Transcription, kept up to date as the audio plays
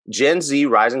Gen Z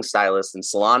rising stylists and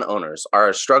salon owners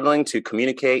are struggling to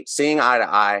communicate, seeing eye to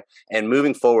eye, and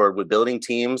moving forward with building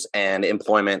teams and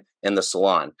employment in the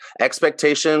salon.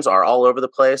 Expectations are all over the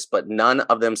place, but none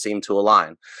of them seem to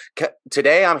align.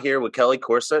 Today, I'm here with Kelly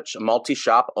Gorsuch, a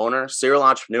multi-shop owner, serial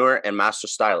entrepreneur, and master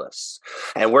stylist.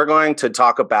 And we're going to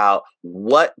talk about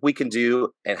what we can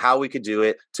do and how we could do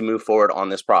it to move forward on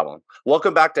this problem.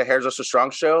 Welcome back to Hairdresser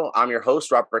Strong Show. I'm your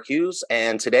host, Robert Hughes,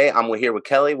 and today I'm here with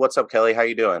Kelly. What's up, Kelly? How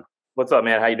you doing? What's up,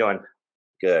 man? How you doing?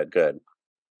 Good.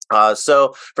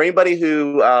 So for anybody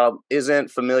who isn't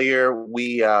familiar,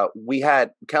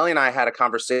 Kelly and I had a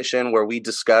conversation where we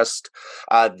discussed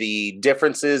the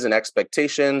differences and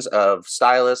expectations of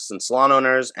stylists and salon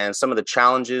owners and some of the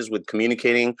challenges with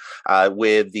communicating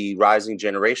with the rising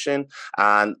generation.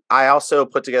 I also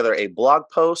put together a blog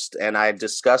post and I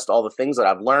discussed all the things that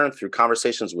I've learned through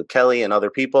conversations with Kelly and other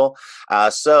people.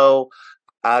 And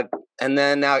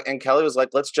Kelly was like,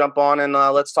 let's jump on and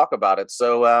let's talk about it.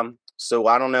 So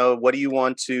I don't know, what do you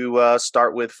want to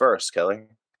start with first, Kelly?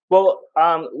 Well,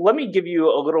 let me give you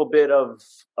a little bit of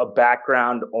a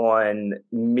background on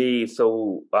me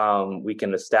so we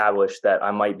can establish that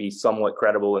I might be somewhat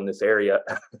credible in this area.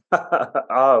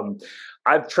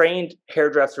 I've trained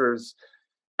hairdressers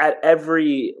at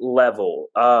every level.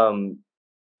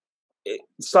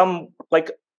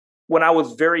 When I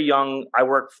was very young, I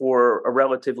worked for a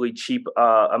relatively cheap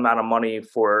amount of money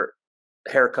for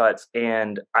haircuts,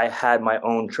 and I had my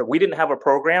own we didn't have a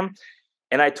program,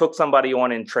 and I took somebody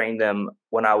on and trained them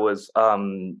when I was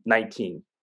 19.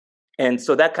 And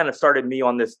so that kind of started me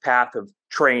on this path of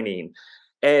training.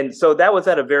 And so that was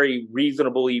at a very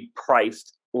reasonably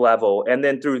priced level. And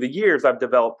then through the years, I've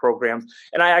developed programs,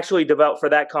 and I actually developed for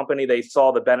that company. They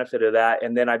saw the benefit of that.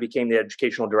 And then I became the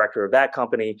educational director of that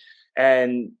company.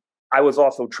 And I was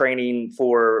also training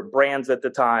for brands at the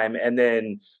time. And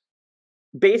then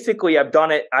basically, I've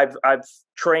done it. I've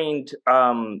trained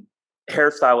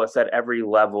hairstylists at every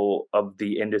level of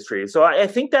the industry. So I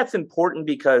think that's important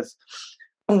because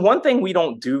one thing we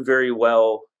don't do very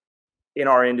well in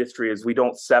our industry is we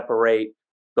don't separate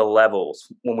the levels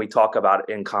when we talk about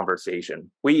it in conversation.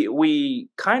 We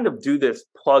kind of do this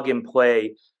plug and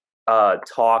play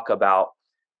talk about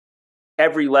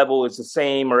every level is the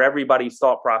same or everybody's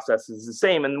thought process is the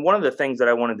same. And one of the things that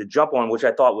I wanted to jump on, which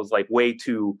I thought was like way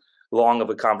too long of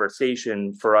a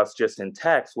conversation for us just in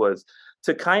text, was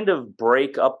to kind of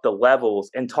break up the levels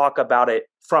and talk about it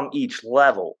from each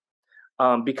level,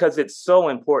 because it's so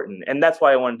important. And that's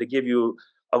why I wanted to give you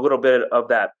a little bit of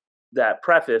that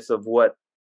preface of what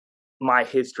my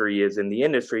history is in the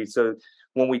industry. So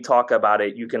when we talk about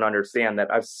it, you can understand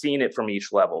that I've seen it from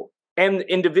each level, and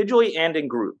individually and in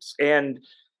groups. And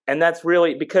that's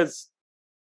really because,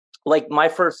 like, my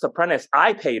first apprentice,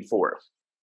 I paid for.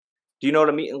 Do you know what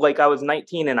I mean? Like, I was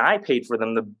 19 and I paid for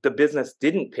them. The business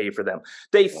didn't pay for them.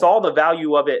 They saw the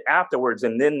value of it afterwards,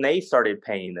 and then they started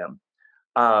paying them.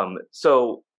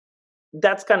 So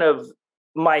that's kind of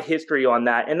my history on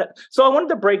that. And so I wanted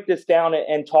to break this down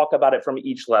and talk about it from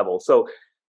each level. So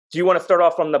do you want to start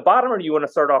off from the bottom, or do you want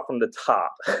to start off from the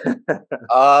top?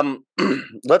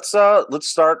 Let's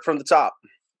start from the top.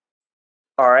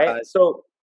 All right. So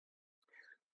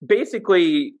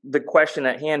basically, the question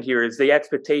at hand here is the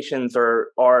expectations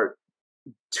are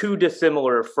too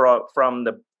dissimilar from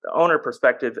the owner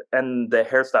perspective and the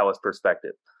hairstylist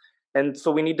perspective. And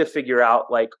so we need to figure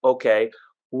out, like, okay,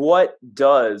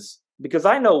 because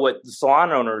I know what the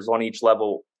salon owners on each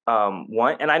level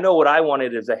want, and I know what I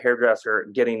wanted as a hairdresser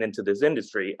getting into this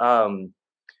industry.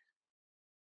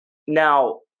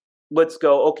 Now, let's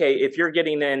go, okay, if you're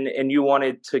getting in and you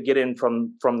wanted to get in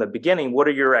from the beginning, what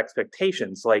are your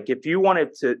expectations? Like, if you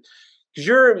wanted to, because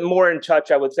you're more in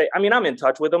touch, I would say, I mean, I'm in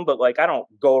touch with them, but like, I don't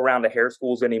go around to hair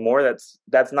schools anymore.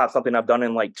 That's not something I've done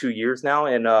in like 2 years now.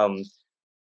 And,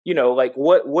 like,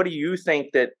 what do you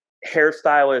think that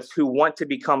hairstylists who want to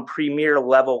become premier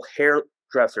level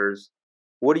hairdressers,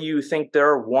 what do you think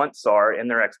their wants are and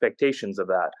their expectations of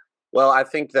that? Well, I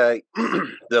think that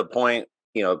the point,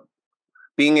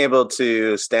 being able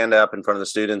to stand up in front of the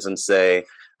students and say,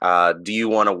 do you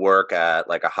want to work at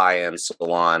like a high-end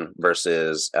salon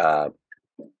versus a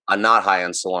not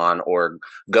high-end salon, or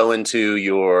go into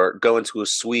a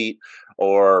suite,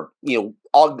 or,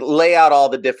 I'll lay out all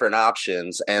the different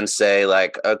options and say,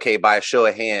 like, okay, by a show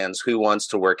of hands, who wants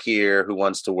to work here? Who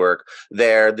wants to work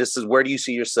there? This is, where do you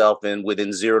see yourself in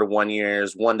within 0 to 1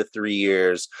 years, 1 to 3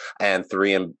 years, and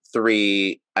 3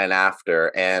 and after?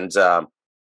 And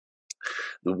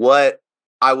what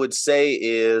I would say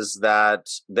is that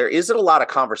there isn't a lot of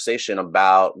conversation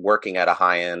about working at a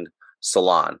high-end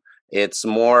salon. It's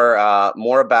more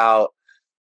about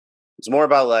It's more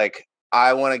about like,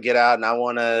 I want to get out and I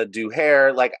want to do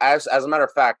hair. Like as a matter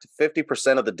of fact,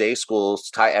 50% of the day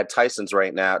schools at Tyson's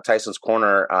right now, Tyson's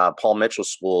Corner, Paul Mitchell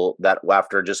School, that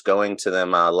after just going to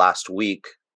them last week,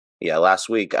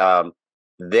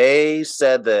 they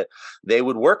said that they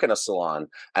would work in a salon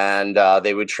and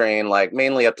they would train like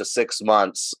mainly up to 6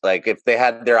 months, like if they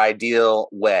had their ideal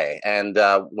way. And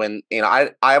when,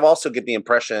 I've also get the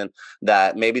impression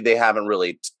that maybe they haven't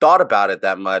really thought about it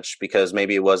that much because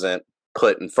maybe it wasn't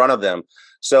put in front of them.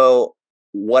 So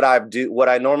what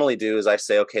I normally do is I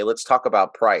say, okay, let's talk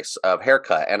about price of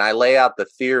haircut. And I lay out the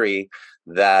theory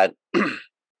that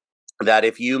that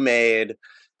if you made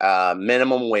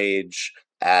minimum wage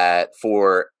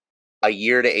for a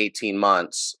year to 18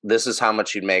 months, this is how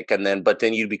much you'd make. And then, but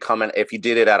then you'd become if you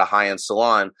did it at a high-end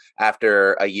salon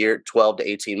after a year, 12 to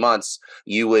 18 months,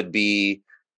 you would be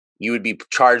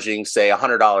charging, say,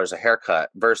 $100 a haircut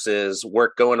versus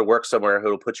going to work somewhere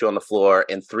who will put you on the floor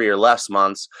in 3 or less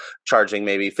months, charging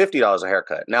maybe $50 a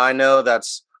haircut. Now, I know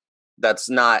that's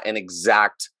not an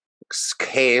exact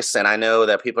case, and I know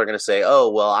that people are going to say, oh,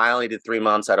 well, I only did 3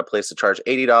 months at a place to charge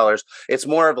 $80. It's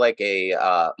more of like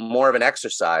more of an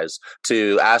exercise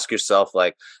to ask yourself,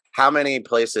 like, how many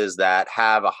places that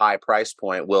have a high price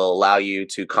point will allow you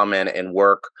to come in and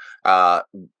work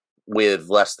with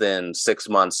less than 6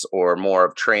 months or more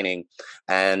of training.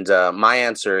 And my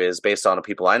answer is, based on the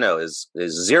people I know, is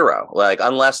zero. Like,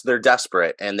 unless they're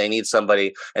desperate and they need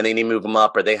somebody and they need to move them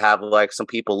up, or they have like some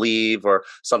people leave or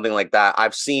something like that.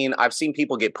 I've seen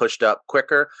people get pushed up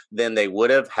quicker than they would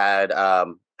have had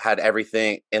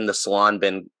everything in the salon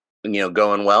been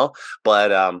going well.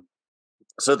 But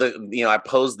so I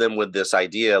posed them with this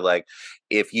idea, like,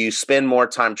 if you spend more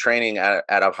time training at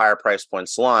a higher price point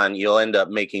salon, you'll end up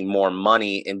making more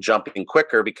money and jumping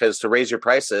quicker, because to raise your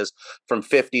prices from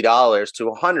 $50 to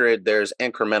 $100, there's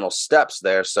incremental steps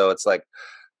there. So it's like,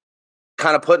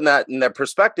 kind of putting that in their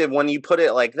perspective. When you put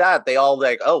it like that, they all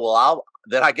like, oh, well,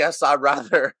 I guess I'd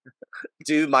rather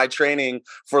do my training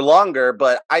for longer.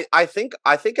 But I think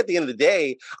at the end of the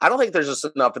day, I don't think there's just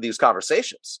enough of these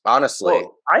conversations, honestly.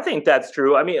 Well, I think that's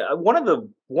true. I mean, one of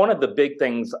the big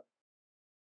things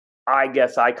I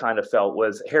guess I kind of felt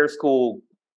was hair school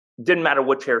didn't matter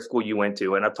which hair school you went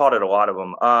to, and I've taught at a lot of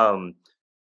them.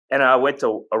 And I went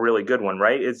to a really good one,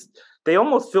 right? They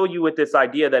almost fill you with this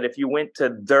idea that if you went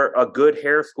to a good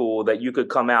hair school, that you could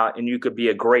come out and you could be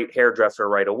a great hairdresser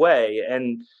right away.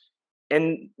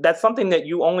 And that's something that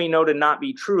you only know to not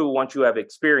be true once you have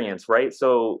experience, right?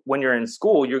 So when you're in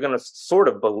school, you're going to sort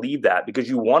of believe that because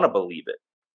you want to believe it,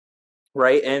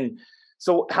 right? And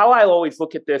so how I always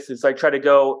look at this is I try to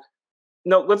go,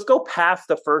 no, let's go past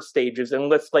the first stages and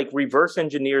let's like reverse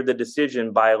engineer the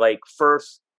decision by like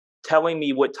first telling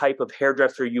me what type of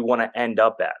hairdresser you want to end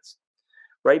up as,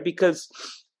 right? Because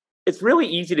it's really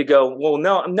easy to go, well,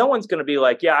 no one's going to be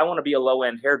like, yeah, I want to be a low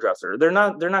end hairdresser. They're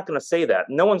not going to say that.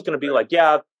 No one's going to be like,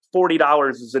 yeah, $40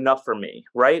 is enough for me,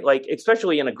 right? Like,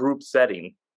 especially in a group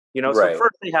setting, Right. So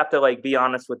first they have to like be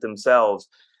honest with themselves,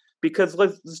 because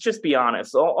let's just be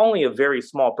honest, only a very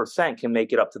small percent can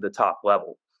make it up to the top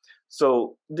level.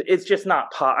 So it's just not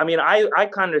I mean, I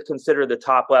kind of consider the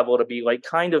top level to be like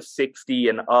kind of 60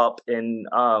 and up, and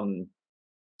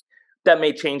that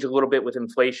may change a little bit with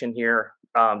inflation here,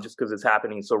 just because it's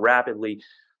happening so rapidly.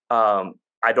 I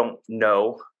don't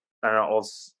know.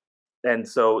 And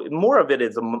so more of it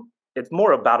it's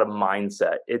more about a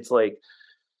mindset. It's like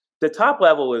the top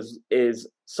level is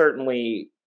certainly,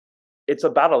 it's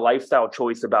about a lifestyle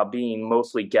choice about being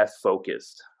mostly guest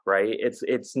focused, right?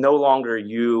 It's no longer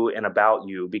you and about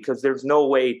you, because there's no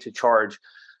way to charge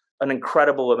an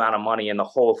incredible amount of money and the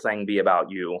whole thing be about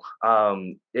you.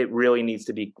 It really needs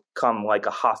to become like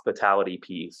a hospitality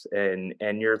piece, and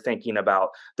you're thinking about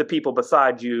the people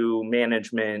beside you,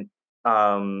 management,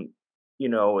 and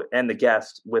the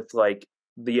guest with like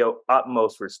the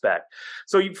utmost respect.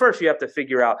 So first you have to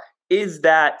figure out, is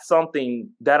that something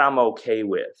that I'm okay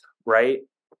with, right?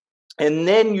 And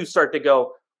then you start to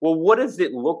go, well, what does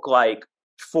it look like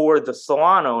for the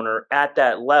salon owner at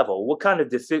that level? What kind of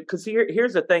decision? Because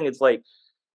here's the thing: it's like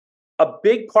a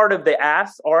big part of the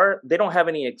asks are they don't have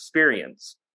any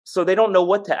experience, so they don't know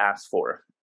what to ask for,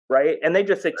 right? And they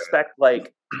just expect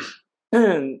like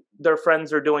their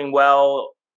friends are doing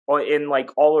well in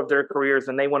like all of their careers,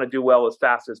 and they want to do well as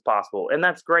fast as possible, and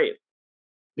that's great.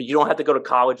 But you don't have to go to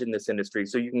college in this industry,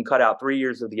 so you can cut out 3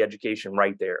 years of the education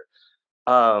right there.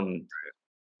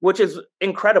 Which is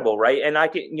incredible, right? And I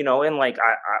can, and like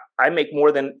I make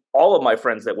more than all of my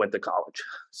friends that went to college.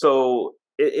 So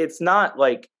it's not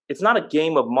a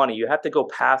game of money. You have to go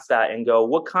past that and go,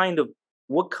 where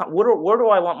do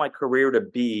I want my career to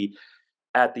be?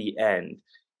 at the end.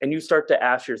 And you start to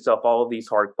ask yourself all of these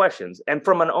hard questions. And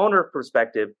from an owner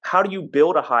perspective, how do you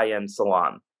build a high-end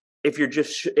salon if you're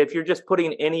just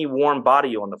putting any warm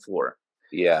body on the floor?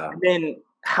 Yeah. And then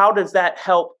how does that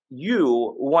help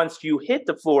you once you hit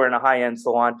the floor in a high-end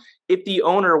salon if the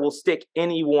owner will stick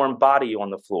any warm body on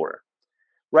the floor?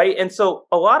 Right. And so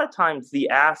a lot of times the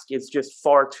ask is just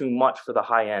far too much for the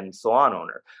high end salon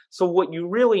owner. So what you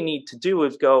really need to do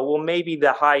is go, well, maybe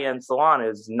the high end salon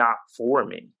is not for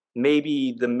me.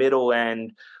 Maybe the middle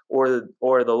end or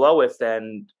the lowest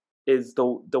end is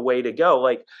the way to go.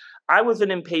 Like I was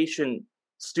an impatient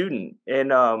student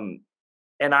and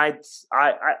I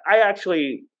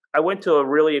actually I went to a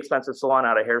really expensive salon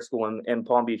out of hair school in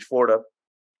Palm Beach, Florida.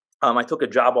 I took a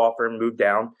job offer and moved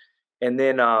down. And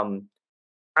then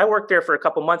I worked there for a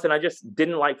couple months and I just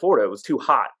didn't like Florida. It was too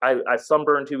hot. I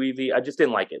sunburned too easy. I just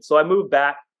didn't like it. So I moved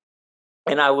back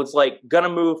and I was like, gonna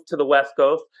move to the West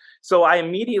Coast. So I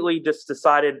immediately just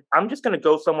decided I'm just gonna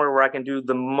go somewhere where I can do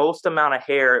the most amount of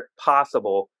hair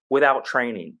possible without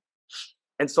training.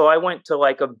 And so I went to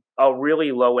like a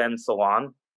really low end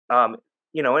salon, and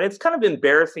it's kind of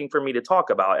embarrassing for me to talk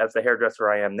about as the hairdresser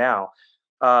I am now.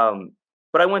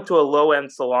 But I went to a low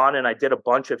end salon and I did a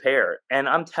bunch of hair. And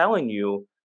I'm telling you,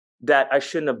 that I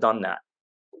shouldn't have done that.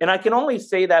 And I can only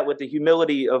say that with the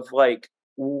humility of like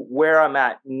where I'm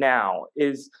at now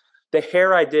is the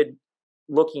hair I did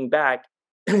looking back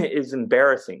is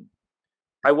embarrassing.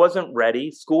 I wasn't ready.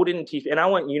 School didn't teach. And I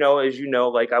went, as you know,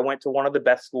 like I went to one of the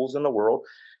best schools in the world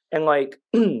and like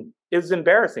it was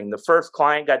embarrassing. The first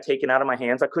client got taken out of my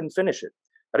hands. I couldn't finish it.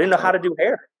 I didn't know how to do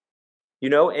hair,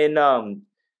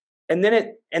 and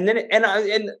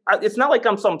it's not like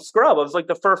I'm some scrub. I was like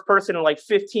the first person in like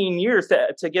 15 years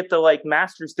to get the like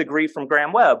master's degree from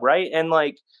Graham Webb, right? And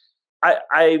like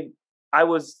I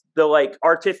was the like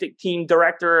artistic team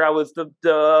director. I was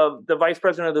the vice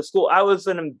president of the school. I was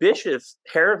an ambitious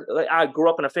I grew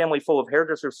up in a family full of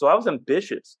hairdressers, so I was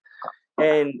ambitious.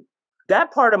 And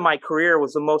that part of my career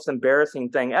was the most embarrassing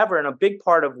thing ever. And a big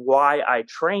part of why I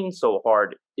train so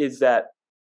hard is that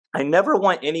I never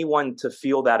want anyone to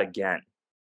feel that again.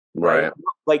 Right.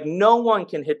 Like no one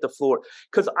can hit the floor.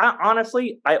 Because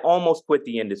I almost quit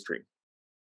the industry.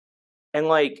 And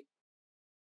like,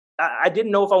 I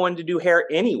didn't know if I wanted to do hair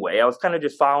anyway. I was kind of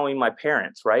just following my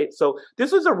parents. Right. So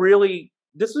this was a really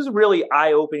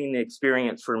eye-opening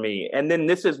experience for me. And then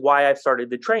this is why I started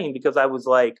to train, because I was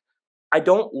like, I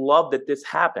don't love that this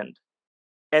happened.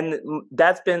 And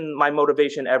that's been my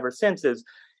motivation ever since is,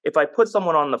 if I put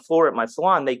someone on the floor at my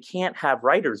salon, they can't have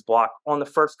writer's block on the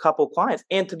first couple clients.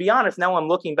 And to be honest, now I'm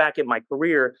looking back at my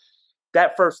career,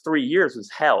 that first 3 years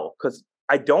was hell because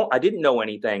I didn't know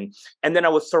anything. And then I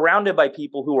was surrounded by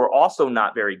people who were also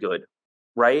not very good,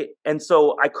 right? And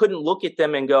so I couldn't look at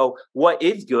them and go, what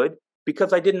is good?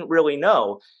 Because I didn't really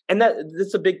know. And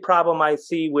that's a big problem I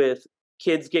see with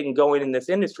kids getting going in this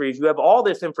industry is you have all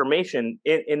this information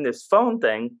in this phone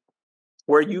thing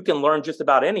where you can learn just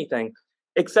about anything.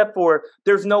 Except for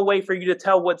there's no way for you to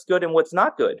tell what's good and what's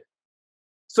not good.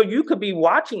 So you could be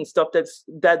watching stuff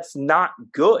that's not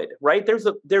good, right? There's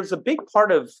a big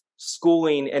part of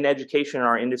schooling and education in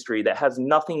our industry that has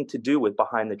nothing to do with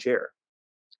behind the chair,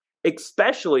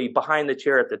 especially behind the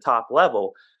chair at the top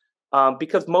level,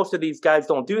 because most of these guys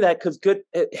don't do that because good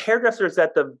hairdressers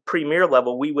at the premier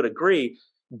level, we would agree,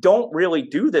 don't really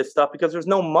do this stuff because there's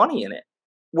no money in it.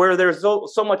 Where there's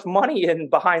so much money in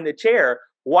behind the chair,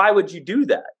 why would you do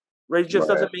that? Right? It just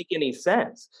doesn't make any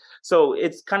sense. So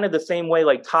it's kind of the same way,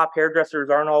 like top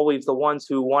hairdressers aren't always the ones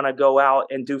who want to go out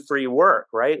and do free work,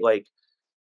 right? Like,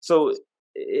 so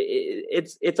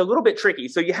it's a little bit tricky.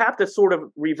 So you have to sort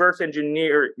of reverse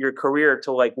engineer your career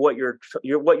to like what your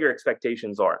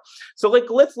expectations are. So like,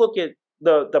 let's look at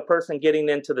the person getting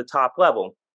into the top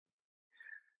level.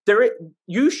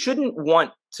 You shouldn't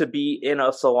want to be in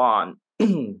a salon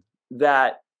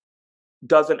that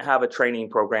doesn't have a training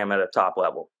program at a top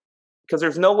level, because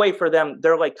there's no way for them.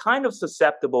 They're like kind of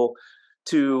susceptible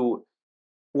to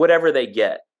whatever they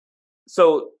get.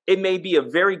 So it may be a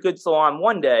very good salon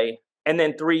one day, and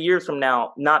then 3 years from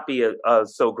now, not be a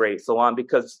so great salon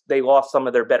because they lost some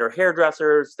of their better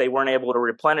hairdressers. They weren't able to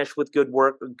replenish with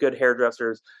good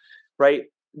hairdressers, right?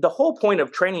 The whole point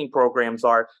of training programs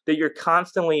are that you're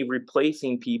constantly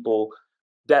replacing people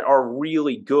that are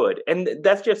really good. And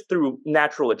that's just through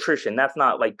natural attrition. That's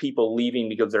not like people leaving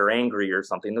because they're angry or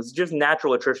something. That's just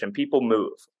natural attrition. People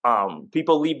move.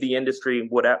 People leave the industry,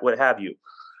 what have you.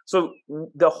 So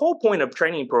the whole point of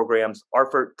training programs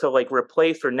are to like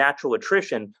replace for natural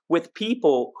attrition with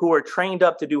people who are trained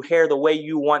up to do hair the way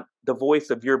you want the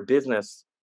voice of your business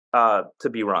to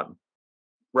be run.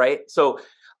 Right. So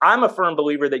I'm a firm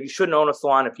believer that you shouldn't own a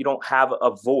salon if you don't have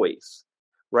a voice,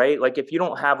 right? Like if you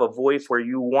don't have a voice where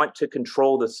you want to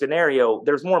control the scenario,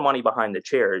 there's more money behind the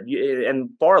chair and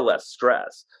far less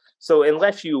stress. So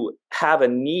unless you have a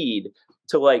need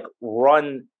to like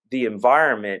run the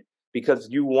environment because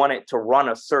you want it to run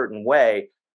a certain way,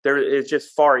 it's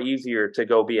just far easier to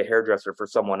go be a hairdresser for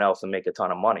someone else and make a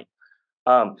ton of money.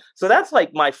 So that's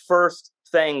like my first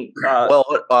thing. Well,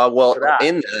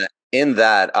 in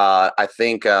that, I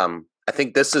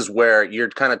think this is where you're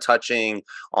kind of touching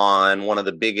on one of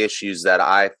the big issues that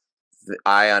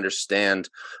I understand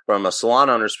from a salon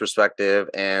owner's perspective,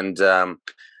 and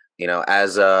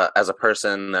as a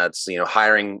person that's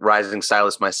hiring rising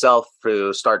stylists myself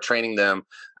to start training them,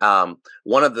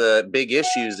 one of the big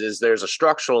issues is there's a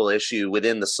structural issue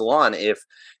within the salon.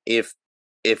 If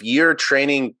you're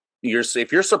training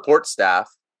if your support staff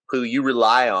who you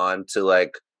rely on to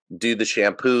like do the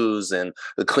shampoos and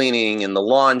the cleaning and the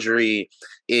laundry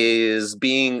is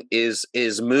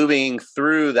moving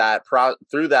through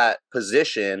that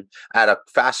position at a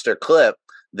faster clip,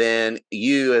 then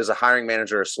you as a hiring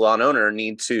manager or salon owner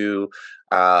need to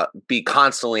be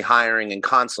constantly hiring and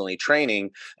constantly training,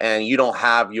 and you don't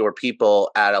have your people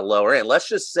at a lower end. Let's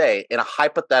just say in a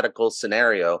hypothetical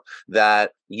scenario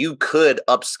that you could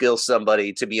upskill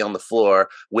somebody to be on the floor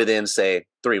within, say,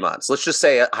 3 months. Let's just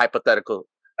say a hypothetical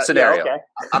scenario. Yeah, okay.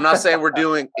 I'm not saying we're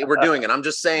doing it. I'm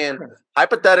just saying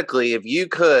hypothetically, if you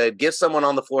could get someone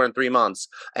on the floor in 3 months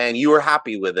and you were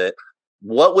happy with it,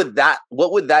 what would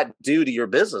that do to your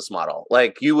business model?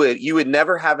 Like you would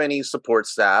never have any support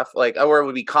staff, like, or it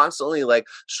would be constantly like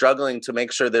struggling to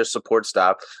make sure there's support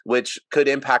staff, which could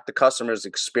impact the customer's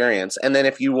experience. And then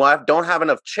if you don't have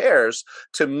enough chairs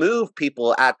to move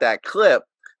people at that clip,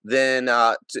 then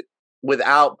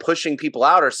without pushing people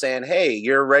out or saying, hey,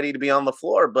 you're ready to be on the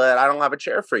floor, but I don't have a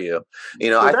chair for you.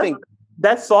 I think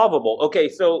that's solvable. Okay.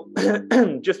 So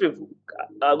just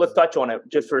let's touch on it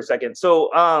just for a second.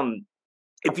 So,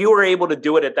 if you were able to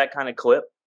do it at that kind of clip,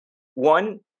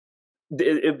 one,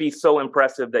 it'd be so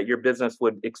impressive that your business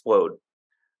would explode,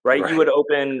 right? You would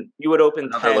open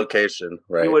another 10 location,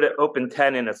 right? You would open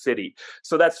 10 in a city.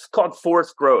 So that's called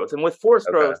forced growth. And with forced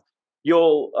growth,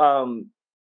 you'll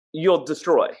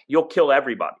destroy, you'll kill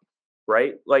everybody,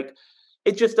 right? Like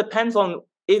it just depends on,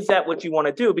 is that what you want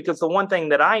to do? Because the one thing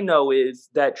that I know is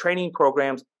that training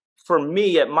programs, for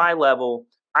me at my level,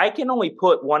 I can only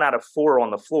put 1 out of 4 on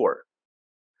the floor.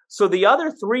 So the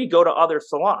other 3 go to other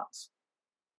salons.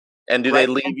 And do they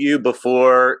leave you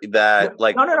before that?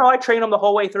 Like no. I train them the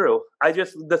whole way through.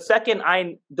 The second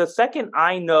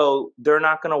I know they're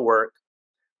not going to work.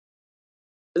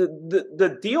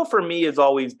 The deal for me has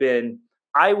always been,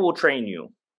 I will train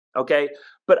you, okay,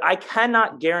 but I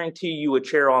cannot guarantee you a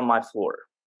chair on my floor.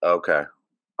 Okay.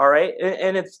 All right,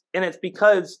 and it's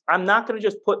because I'm not going to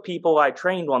just put people I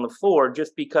trained on the floor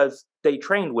just because they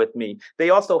trained with me.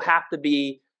 They also have to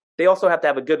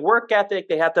have a good work ethic.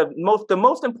 The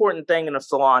most important thing in a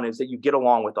salon is that you get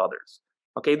along with others.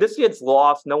 Okay, this gets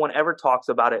lost. No one ever talks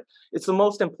about it. It's the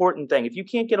most important thing. If you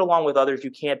can't get along with others, you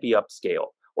can't be upscale.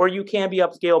 Or you can be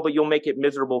upscale, but you'll make it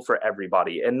miserable for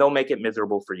everybody, and they'll make it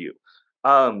miserable for you.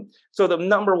 So the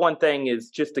number one thing is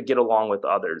just to get along with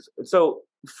others. So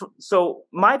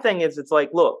my thing is, it's like,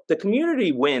 look, the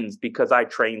community wins because I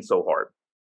train so hard,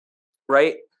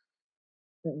 right?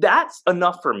 That's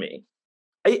enough for me.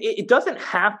 It doesn't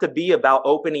have to be about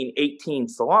opening 18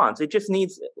 salons. It just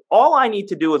all I need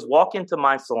to do is walk into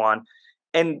my salon,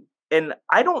 and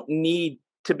I don't need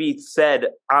to be said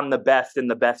I'm the best in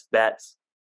the best bets.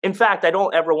 In fact, I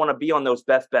don't ever want to be on those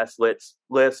best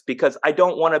lists because I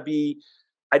don't want to be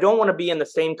in the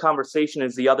same conversation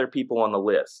as the other people on the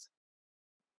list.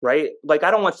 Right? Like,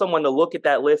 I don't want someone to look at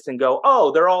that list and go,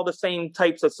 oh, they're all the same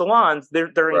types of salons. They're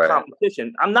in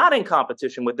competition. I'm not in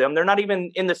competition with them. They're not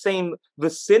even in the same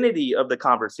vicinity of the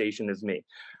conversation as me.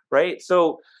 Right?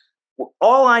 So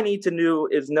all I need to do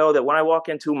is know that when I walk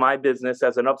into my business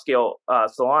as an upscale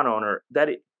salon owner, that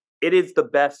it is the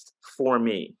best for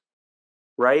me.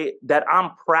 Right? That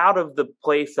I'm proud of the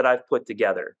place that I've put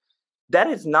together. That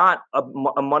is not a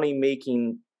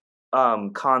money-making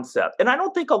concept. And I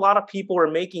don't think a lot of people are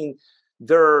making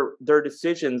their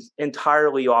decisions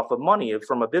entirely off of money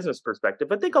from a business perspective.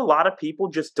 I think a lot of people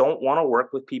just don't want to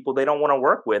work with people they don't want to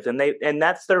work with. And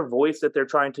that's their voice that they're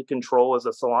trying to control as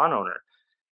a salon owner.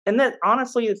 And that,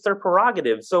 honestly, it's their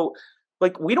prerogative. So,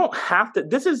 like, we don't have to.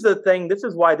 This is the thing. This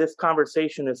is why this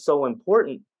conversation is so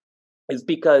important, is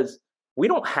because we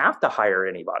don't have to hire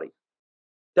anybody.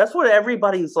 That's what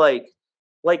everybody's like.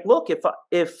 Like, look,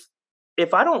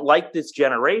 if I don't like this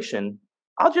generation,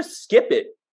 I'll just skip it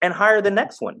and hire the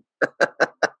next one.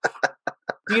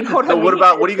 Do you know what I So mean?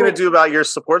 what are you going to do about your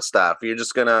support staff? You're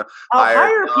just going to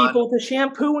hire people to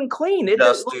shampoo and clean.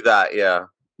 Just do that, yeah.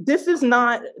 This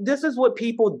is what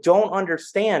people don't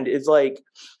understand is like,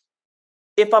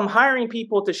 if I'm hiring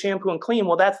people to shampoo and clean,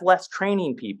 well, that's less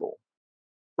training people,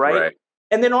 right?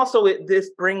 And then also this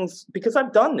brings, because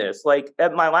I've done this, like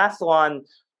at my last salon,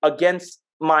 against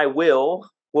my will,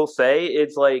 we'll say,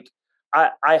 it's like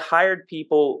I hired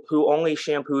people who only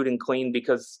shampooed and cleaned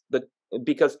because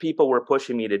people were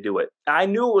pushing me to do it. I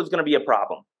knew it was going to be a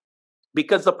problem,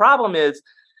 because the problem is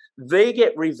they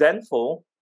get resentful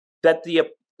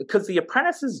because the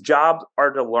apprentices' jobs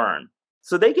are to learn.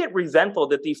 So they get resentful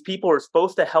that these people are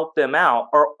supposed to help them out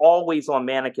are always on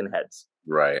mannequin heads.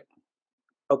 Right.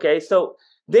 Okay. So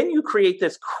then you create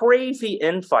this crazy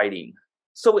infighting.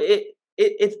 So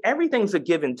it's everything's a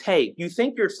give and take. You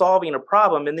think you're solving a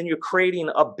problem, and then you're creating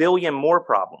a billion more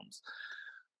problems.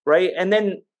 Right. And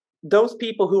then those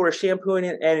people who are shampooing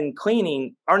and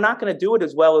cleaning are not going to do it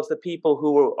as well as the people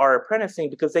who are apprenticing,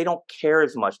 because they don't care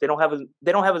as much. They don't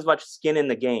have as much skin in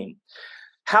the game.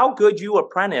 How good you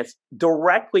apprentice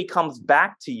directly comes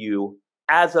back to you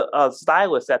as a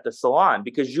stylist at the salon,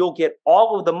 because you'll get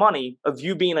all of the money of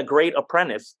you being a great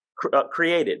apprentice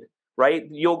created, right?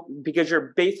 Because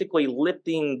you're basically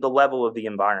lifting the level of the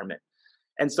environment.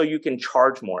 And so you can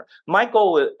charge more. My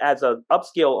goal as an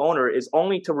upscale owner is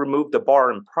only to remove the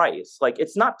bar in price. Like,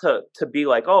 it's not to be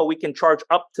like, oh, we can charge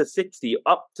up to 60,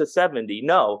 up to 70.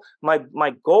 No,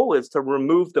 my goal is to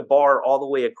remove the bar all the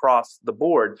way across the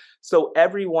board, so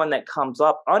everyone that comes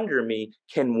up under me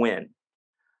can win.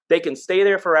 They can stay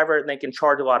there forever, and they can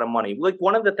charge a lot of money. Like,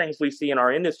 one of the things we see in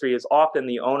our industry is often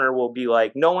the owner will be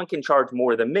like, no one can charge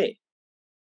more than me.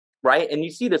 Right. And you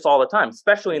see this all the time,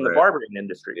 especially in the barbering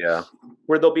industry,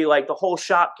 where they'll be like, the whole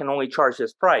shop can only charge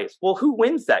this price. Well, who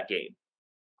wins that game?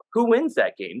 Who wins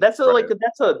that game? That's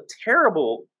a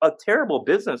terrible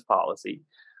business policy.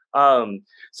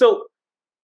 So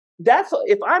that's,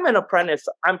 if I'm an apprentice,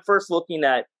 I'm first looking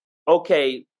at,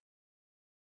 okay,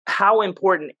 how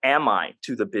important am I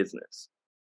to the business?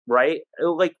 Right.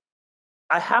 Like,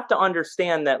 I have to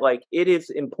understand that, like, it is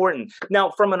important.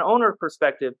 Now, from an owner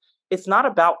perspective, it's not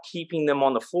about keeping them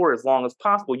on the floor as long as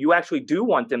possible. You actually do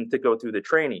want them to go through the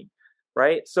training,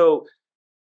 right? So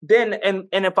then, and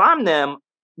if I'm them,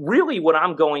 really what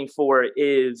I'm going for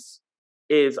is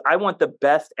I want the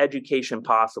best education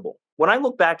possible. When I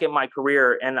look back at my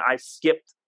career and I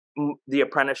skipped the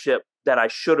apprenticeship that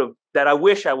I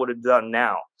wish I would have done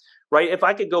now, right? If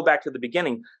I could go back to the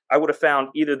beginning, I would have found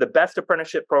either the best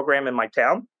apprenticeship program in my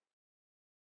town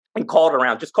and called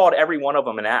every one of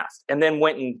them and asked, and then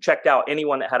went and checked out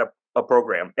anyone that had a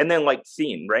program, and then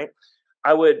seen, right?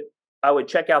 I would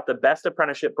check out the best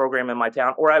apprenticeship program in my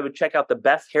town, or I would check out the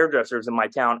best hairdressers in my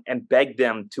town and beg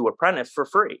them to apprentice for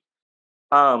free.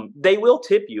 They will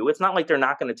tip you. It's not like they're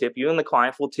not going to tip you, and the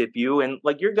clients will tip you, and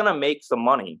you're going to make some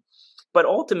money. But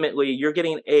ultimately, you're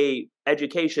getting a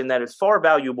education that is far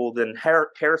valuable than hair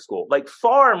school,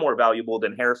 far more valuable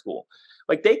than hair school.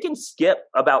 They can skip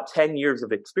about 10 years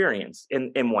of experience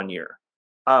in 1 year,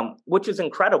 which is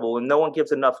incredible. And no one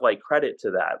gives enough credit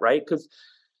to that, right? Because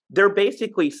they're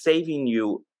basically saving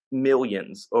you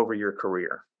millions over your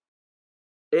career.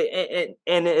 And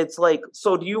it's like,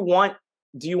 so do you want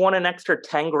an extra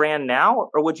 10 grand now,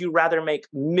 or would you rather make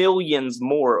millions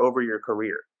more over your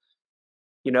career?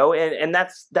 And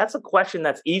that's a question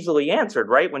that's easily answered,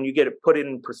 right? When you get it put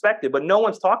in perspective, but no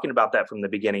one's talking about that from the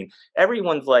beginning.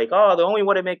 Everyone's like, oh, the only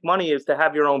way to make money is to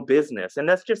have your own business. And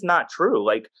that's just not true.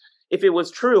 If it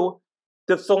was true,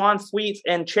 the salon suites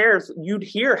and chairs, you'd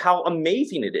hear how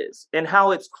amazing it is and how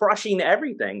it's crushing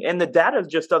everything. And the data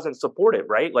just doesn't support it,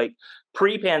 right?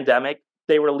 Pre-pandemic,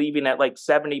 they were leaving at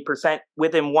 70%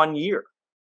 within 1 year.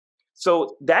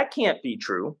 So that can't be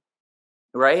true,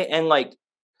 right? And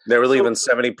they were leaving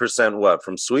 70% what,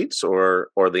 from suites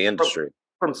or the industry?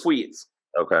 From suites.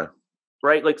 Okay.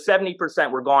 Right?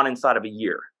 70% were gone inside of a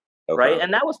year. Okay. Right?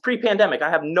 And that was pre-pandemic. I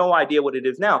have no idea what it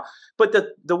is now. But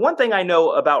the one thing I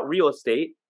know about real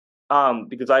estate,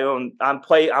 because I'm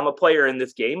a player in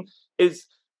this game, is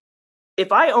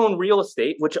if I own real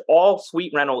estate, which all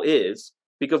suite rental is,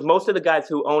 because most of the guys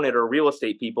who own it are real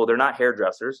estate people, they're not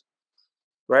hairdressers.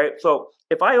 Right? So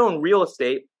if I own real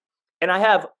estate and I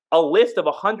have a list of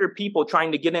 100 people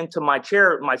trying to get into my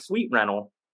suite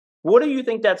rental, what do you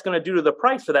think that's going to do to the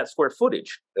price for that square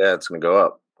footage? Yeah, it's going to go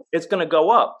up. It's going to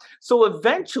go up. So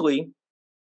eventually,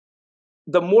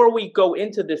 the more we go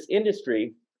into this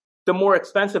industry, the more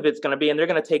expensive it's going to be, and they're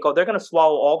going to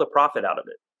swallow all the profit out of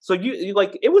it. So you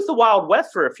it was the Wild West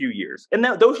for a few years, and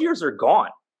now those years are gone.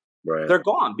 Right. They're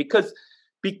gone because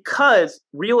because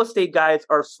real estate guys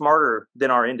are smarter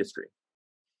than our industry.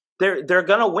 They're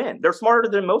gonna win. They're smarter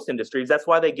than most industries. That's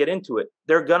why they get into it.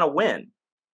 They're gonna win.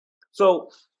 So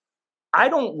I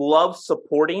don't love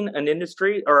supporting an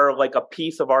industry or like a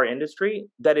piece of our industry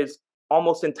that is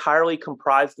almost entirely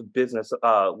comprised of business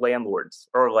landlords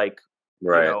or like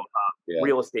Right. Yeah.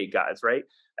 real estate guys, right?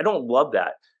 I don't love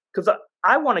that because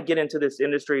I want to get into this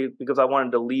industry because I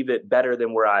wanted to leave it better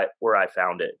than where I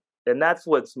found it. And that's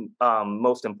what's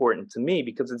most important to me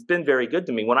because it's been very good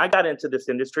to me. When I got into this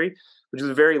industry, which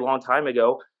was a very long time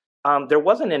ago, there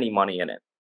wasn't any money in it.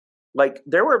 Like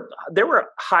there were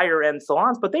higher end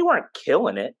salons, but they weren't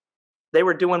killing it. They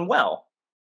were doing well.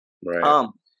 Right.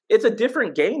 It's a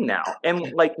different game now,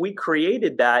 and like we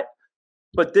created that.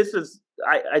 But this is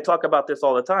I talk about this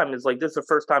all the time. Is like this is the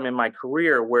first time in my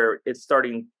career where it's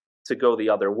starting to go the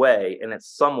other way, and it's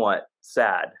somewhat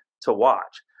sad to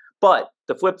watch. But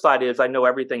the flip side is I know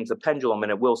everything's a pendulum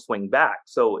and it will swing back.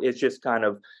 So it's just kind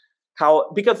of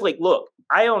how, because like, look,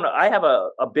 I have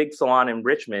a big salon in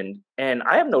Richmond and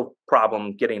I have no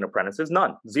problem getting apprentices.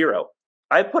 None, zero.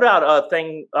 I put out a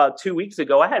thing 2 weeks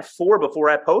ago. I had 4 before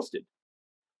I posted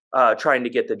trying to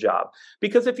get the job.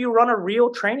 Because if you run a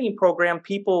real training program,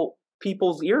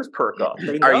 people's ears perk up.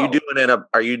 Are you doing it?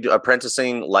 Are you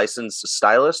apprenticing licensed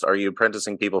stylists? Or are you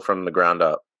apprenticing people from the ground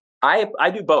up? I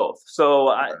do both. So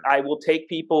I will take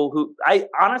people who I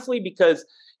honestly, because,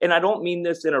 and I don't mean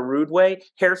this in a rude way,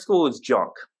 hair school is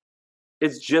junk.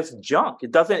 It's just junk.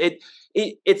 It doesn't,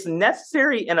 it's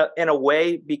necessary in a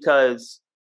way because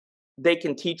they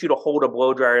can teach you to hold a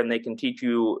blow dryer and they can teach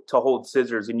you to hold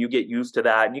scissors and you get used to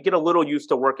that and you get a little used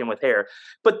to working with hair.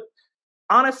 But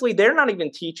honestly, they're not even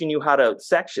teaching you how to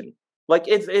section. Like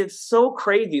it's so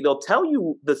crazy. They'll tell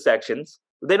you the sections.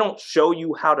 They don't show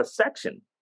you how to section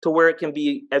to where it can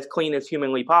be as clean as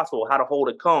humanly possible, how to hold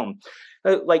a comb.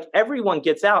 Like everyone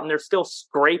gets out and they're still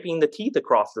scraping the teeth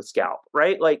across the scalp,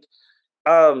 right? Like,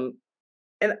 and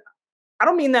I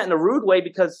don't mean that in a rude way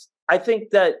because I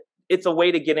think that it's a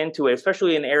way to get into it,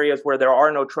 especially in areas where there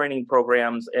are no training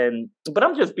programs. But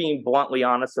I'm just being bluntly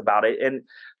honest about it. And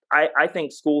I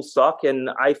think schools suck. And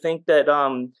I think that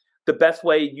the best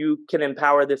way you can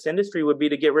empower this industry would be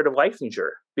to get rid of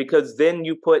licensure, because then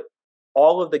you put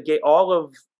all of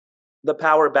the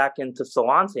power back into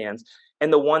salons' hands,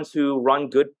 and the ones who run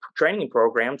good training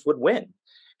programs would win.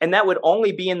 And that would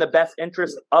only be in the best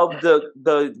interest of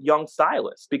the young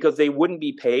stylists because they wouldn't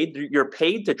be paid. You're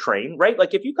paid to train, right?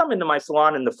 Like if you come into my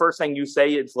salon and the first thing you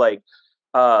say is like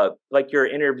you're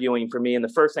interviewing for me, and the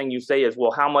first thing you say is,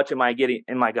 well, how much am I going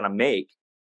to make?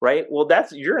 Right? Well,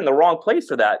 you're in the wrong place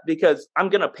for that because I'm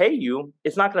going to pay you.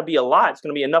 It's not going to be a lot. It's going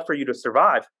to be enough for you to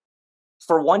survive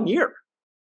for 1 year.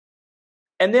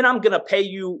 And then I'm going to pay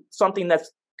you something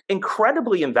that's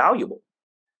incredibly invaluable.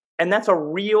 And that's a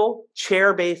real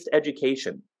chair-based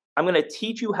education. I'm going to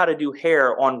teach you how to do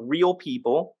hair on real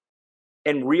people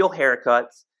and real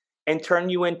haircuts and turn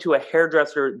you into a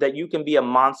hairdresser that you can be a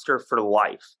monster for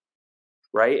life,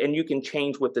 right? And you can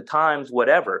change with the times,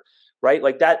 whatever, right?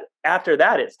 Like that, after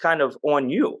that, it's kind of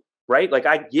on you, right? Like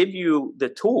I give you the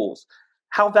tools.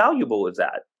 How valuable is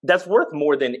that? That's worth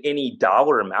more than any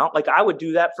dollar amount. Like I would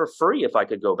do that for free if I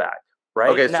could go back. Right.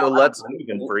 Okay. Now, So let's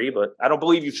even free, but I don't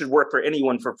believe you should work for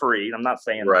anyone for free. I'm not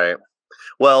saying right. That.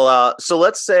 Well, so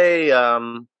let's say,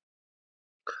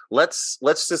 let's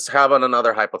just have on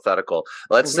another hypothetical.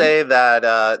 Let's say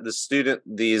that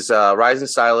these rising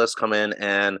stylists come in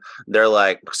and they're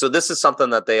like, so this is something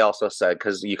that they also said,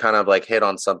 because you kind of like hit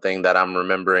on something that I'm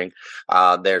remembering.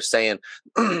 They're saying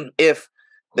if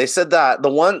they said that the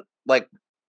one, like,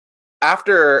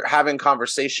 after having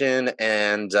conversation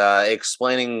and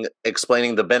explaining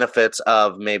the benefits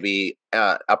of maybe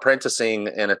apprenticing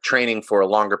and a training for a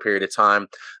longer period of time,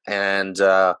 and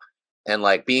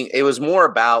like it was more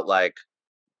about like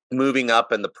moving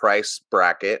up in the price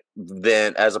bracket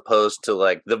than as opposed to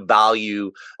like the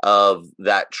value of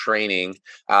that training.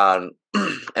 And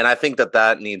I think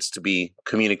that needs to be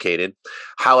communicated.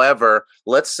 However,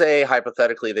 let's say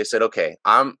hypothetically they said, okay,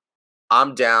 I'm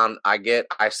down. I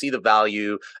see the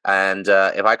value. And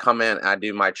if I come in, I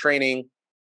do my training,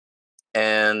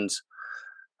 and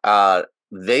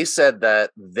they said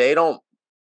that they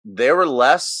were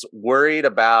less worried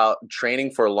about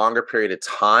training for a longer period of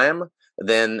time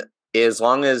than as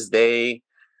long as they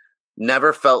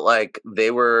never felt like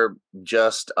they were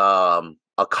just a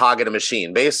cog in a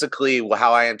machine. Basically,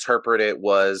 how I interpret it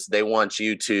was they want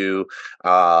you to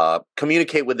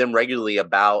communicate with them regularly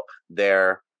about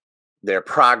their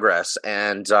progress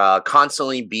and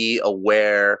constantly be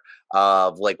aware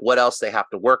of like what else they have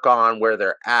to work on, where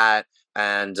they're at,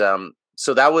 and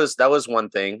so that was one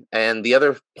thing, and the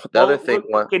other Well, thing,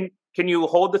 what? can you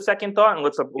hold the second thought and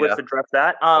let's Yeah. address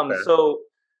that. Okay.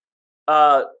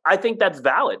 I think that's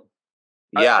valid.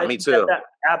 Yeah, I me think that too. that's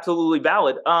absolutely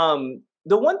valid.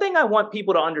 The one thing I want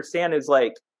people to understand is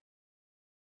like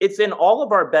it's in all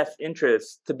of our best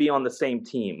interests to be on the same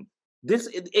team.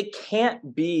 It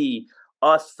can't be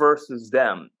us versus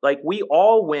them. Like we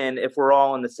all win if we're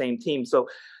all on the same team. So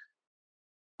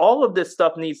all of this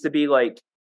stuff needs to be like,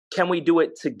 can we do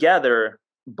it together?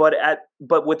 But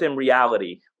within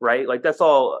reality, right? Like that's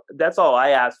all I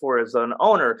ask for as an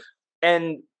owner.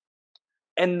 And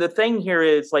and the thing here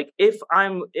is like if I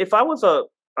was a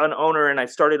an owner and I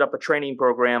started up a training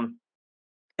program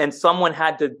and someone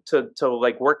had to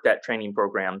like work that training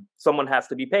program, someone has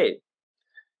to be paid.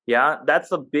 Yeah,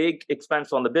 that's a big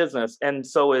expense on the business, and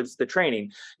so is the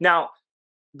training. Now,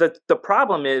 the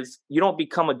problem is you don't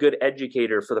become a good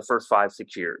educator for the first 5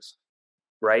 6 years,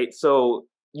 right? So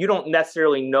you don't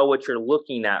necessarily know what you're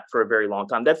looking at for a very long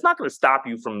time. That's not going to stop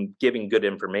you from giving good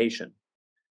information,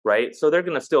 right? So they're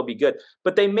going to still be good,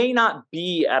 but they may not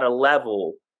be at a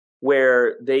level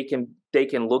where they can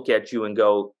look at you and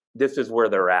go, this is where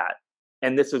they're at,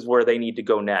 and this is where they need to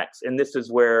go next, and this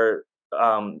is where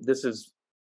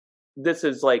this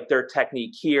is like their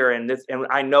technique here, and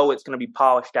I know it's going to be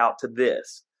polished out to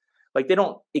this. Like they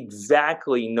don't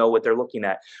exactly know what they're looking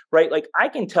at, right? Like I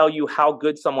can tell you how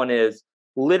good someone is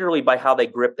literally by how they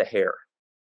grip the hair,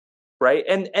 right?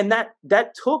 And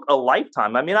that took a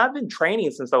lifetime. I mean, I've been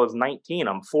training since I was 19.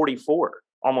 I'm 44,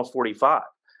 almost 45,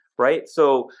 right?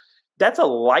 So that's a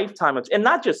lifetime of, and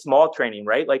not just small training,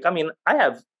 right? Like I mean, I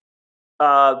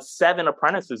have 7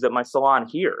 apprentices at my salon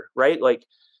here, right? Like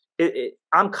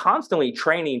I'm constantly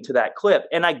training to that clip,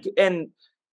 and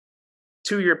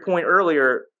to your point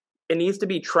earlier, it needs to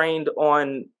be trained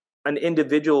on an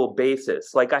individual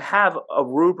basis. Like I have a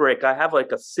rubric, I have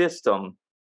like a system,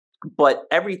 but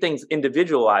everything's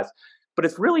individualized. But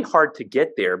it's really hard to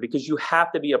get there because you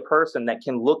have to be a person that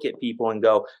can look at people and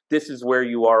go, this is where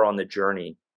you are on the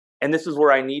journey. And this is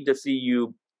where I need to see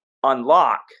you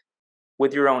unlock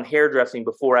with your own hairdressing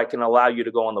before I can allow you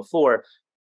to go on the floor.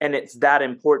 And it's that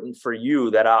important for you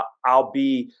that I'll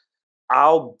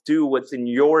do what's in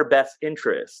your best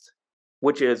interest,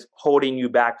 which is holding you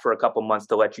back for a couple months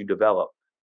to let you develop.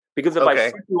 Because if I Okay.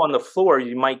 slip you on the floor,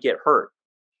 you might get hurt.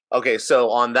 Okay, so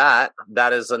on that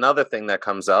is another thing that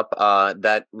comes up.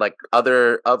 That like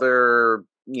other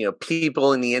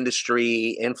people in the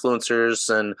industry, influencers,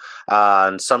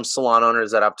 and some salon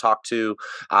owners that I've talked to,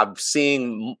 I've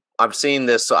seen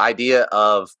this idea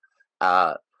of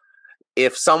uh,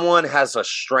 if someone has a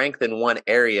strength in one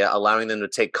area, allowing them to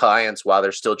take clients while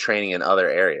they're still training in other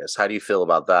areas. How do you feel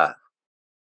about that?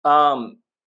 Um,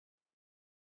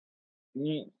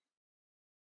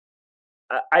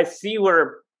 I see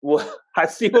where well, I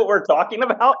see what we're talking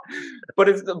about,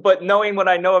 but knowing what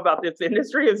I know about this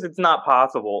industry is it's not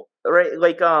possible, right?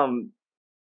 Like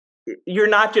you're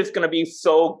not just going to be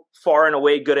so far and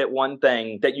away good at one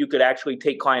thing that you could actually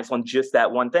take clients on just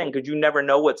that one thing because you never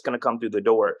know what's going to come through the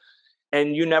door.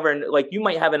 And you never like you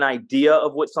might have an idea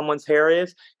of what someone's hair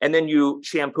is, and then you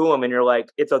shampoo them, and you're like,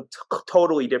 it's a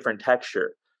totally different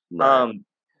texture. Right. Um,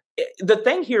 the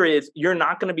thing here is you're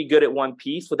not going to be good at one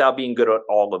piece without being good at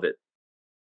all of it,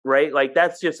 right? Like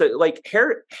that's just like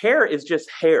hair is just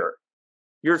hair.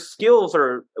 Your skills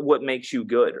are what makes you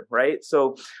good, right?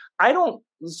 So I don't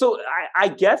so I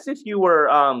guess if you were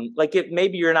like if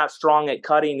maybe you're not strong at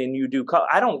cutting and you do cut,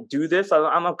 I don't do this.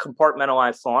 I'm a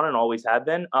compartmentalized salon and always have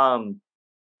been.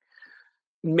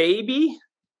 Maybe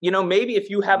maybe if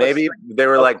you have a Maybe strength they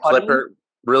were of like cutting.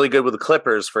 really good with the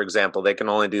clippers, for example. They can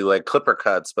only do like clipper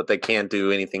cuts, but they can't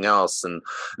do anything else. And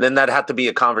then that'd have to be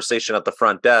a conversation at the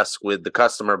front desk with the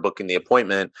customer booking the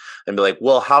appointment and be like,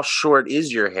 well, how short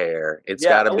is your hair? It's Yeah,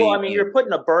 got to well, I be, mean, you're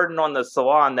putting a burden on the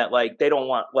salon that like they don't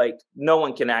want, like no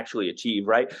one can actually achieve,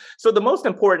 right? So the most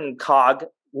important cog,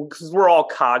 because we're all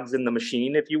cogs in the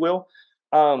machine, if you will.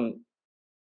 Um,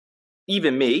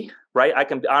 Even me, right?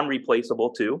 I'm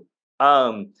replaceable too.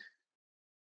 Um,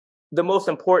 the most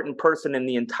important person in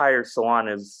the entire salon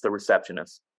is the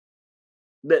receptionist.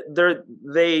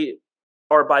 They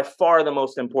are by far the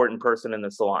most important person in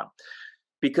the salon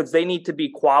because they need to be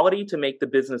quality to make the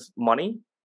business money.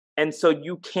 And so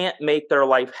you can't make their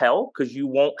life hell because you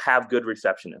won't have good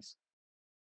receptionists.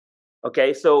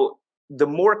 Okay. So the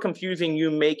more confusing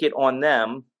you make it on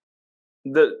them,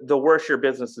 the worse your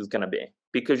business is going to be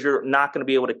because you're not going to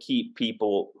be able to keep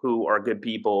people who are good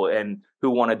people and who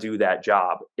want to do that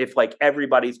job. If like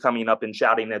everybody's coming up and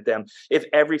shouting at them, if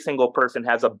every single person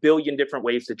has a billion different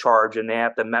ways to charge and they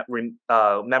have to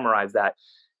memorize that,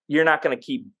 you're not going to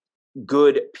keep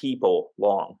good people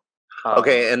long.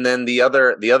 Okay, and then the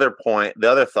other point,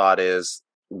 the other thought is,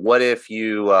 what if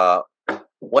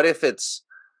what if it's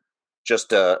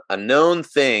just a known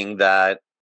thing that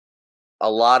a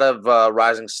lot of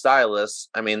rising stylists,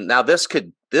 I mean, now this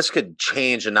could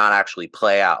change and not actually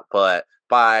play out, but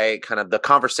by kind of the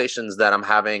conversations that I'm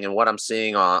having and what I'm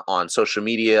seeing on social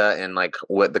media and like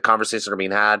what the conversations are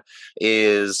being had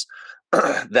is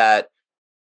that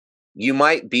you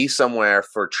might be somewhere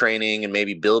for training and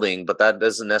maybe building, but that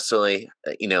doesn't necessarily,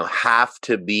 have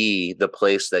to be the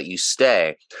place that you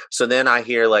stay. So then I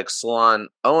hear like salon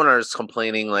owners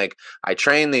complaining, like, I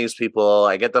train these people,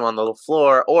 I get them on the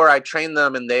floor, or I train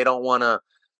them and they don't want to,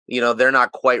 they're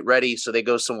not quite ready. So they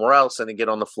go somewhere else and they get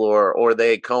on the floor, or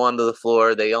they go onto the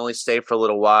floor, they only stay for a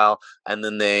little while and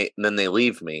then they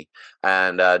leave me.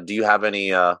 And do you have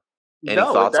any No,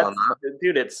 thoughts on that?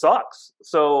 dude, it sucks.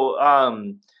 So,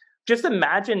 just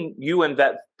imagine you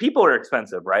invest. People are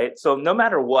expensive, right? So no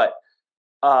matter what,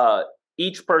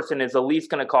 each person is at least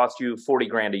going to cost you 40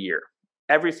 grand a year.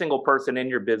 Every single person in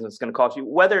your business is going to cost you,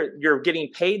 whether you're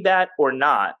getting paid that or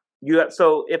not.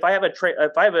 So if I have a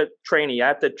trainee, I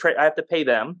have to pay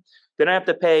them. Then I have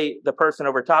to pay the person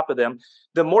over top of them.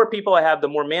 The more people I have, the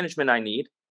more management I need.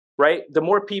 Right, the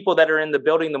more people that are in the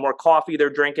building, the more coffee they're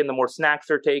drinking, the more snacks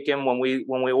they're taking. When we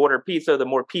order pizza, the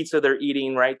more pizza they're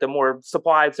eating. Right, the more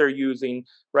supplies they're using.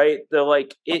 Right,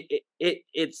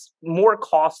 it's more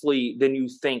costly than you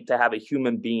think to have a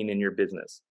human being in your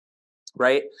business.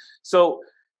 Right, so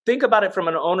think about it from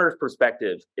an owner's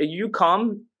perspective. If you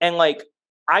come and like,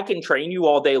 I can train you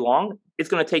all day long. It's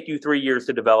going to take you 3 years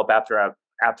to develop after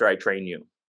I train you.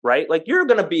 Right, like you're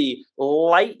going to be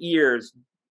light years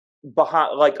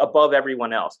behind, like above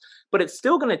everyone else, but it's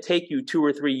still going to take you 2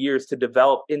 or 3 years to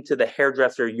develop into the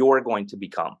hairdresser you're going to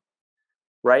become.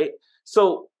 Right,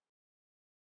 so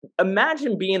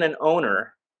imagine being an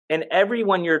owner and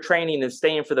everyone you're training is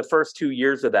staying for the first 2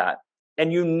 years of that,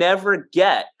 and you never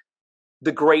get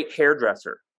the great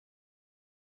hairdresser.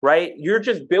 Right, you're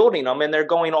just building them and they're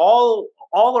going all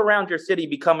around your city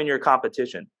becoming your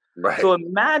competition. Right. So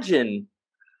imagine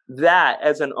that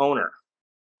as an owner.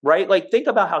 Right? Like think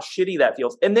about how shitty that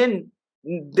feels. And then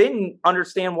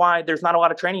understand why there's not a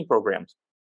lot of training programs.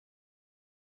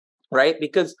 Right?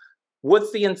 Because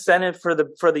what's the incentive for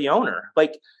the owner?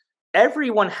 Like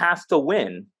everyone has to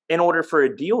win in order for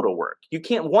a deal to work. You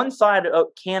can't, one side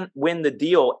can't win the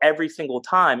deal every single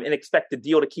time and expect the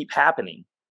deal to keep happening.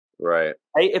 Right.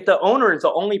 If the owner is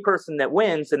the only person that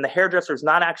wins and the hairdresser is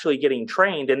not actually getting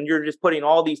trained and you're just putting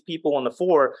all these people on the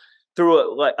floor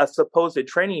through a supposed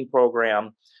training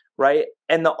program, right?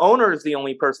 And the owner is the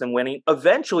only person winning.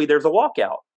 Eventually there's a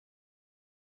walkout,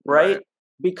 right?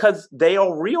 Because they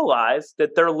all realize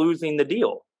that they're losing the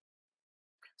deal.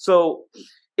 So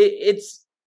it's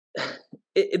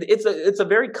a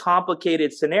very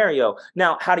complicated scenario.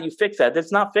 Now, how do you fix that?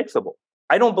 That's not fixable.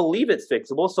 I don't believe it's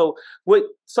fixable. So what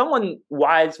someone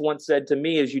wise once said to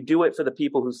me is you do it for the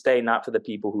people who stay, not for the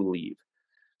people who leave.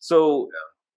 So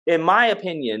in my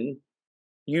opinion,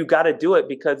 you got to do it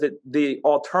because the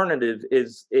alternative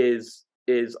is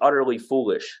utterly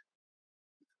foolish.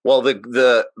 Well,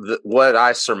 the what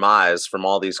I surmise from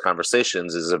all these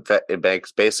conversations is it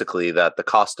makes basically that the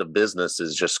cost of business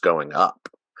is just going up.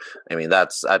 I mean,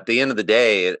 that's at the end of the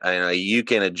day, you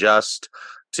can adjust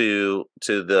to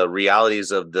the realities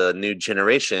of the new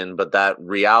generation, but that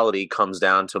reality comes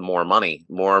down to more money,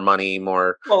 more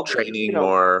training,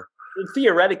 more.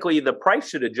 Theoretically, the price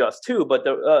should adjust too, but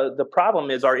the problem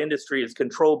is our industry is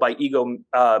controlled by ego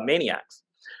maniacs.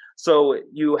 So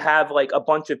you have like a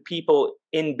bunch of people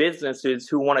in businesses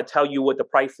who want to tell you what the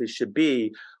prices should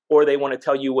be, or they want to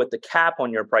tell you what the cap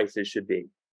on your prices should be,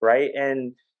 right?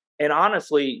 And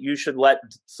honestly, you should let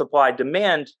supply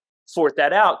demand sort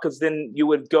that out, because then you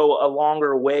would go a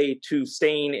longer way to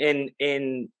staying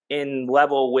in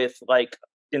level with like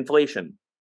inflation,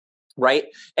 right?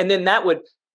 And then that would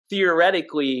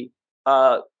theoretically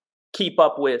keep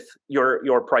up with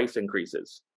your price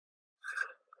increases.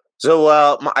 So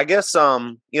I guess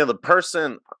the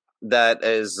person that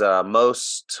is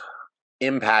most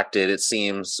impacted, it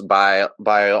seems, by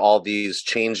all these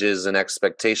changes and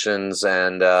expectations,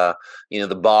 and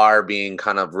the bar being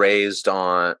kind of raised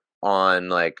on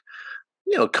like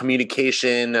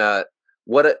communication,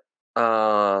 what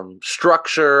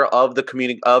structure of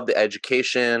the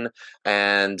education,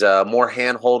 and more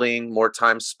hand holding, more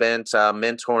time spent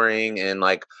mentoring and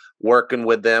like working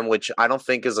with them, which I don't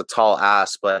think is a tall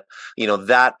ask, but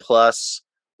that plus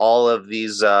all of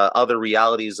these other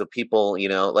realities of people,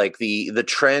 like the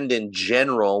trend in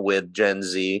general with Gen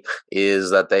Z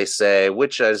is that they say,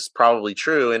 which is probably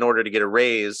true, in order to get a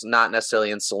raise, not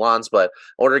necessarily in salons, but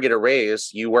in order to get a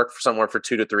raise, you work somewhere for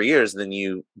 2 to 3 years, then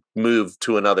you move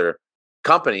to another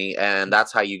company, and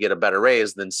that's how you get a better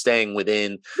raise than staying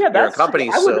within your that's true.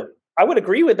 company. So I would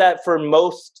agree with that for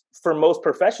most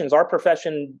professions. Our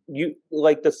profession, you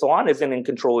like the salon isn't in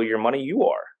control of your money, you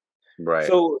are. right.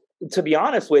 So to be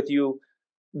honest with you,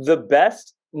 the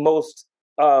best, most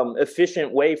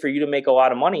efficient way for you to make a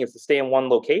lot of money is to stay in one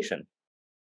location.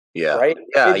 Yeah. Right.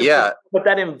 Yeah. But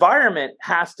that environment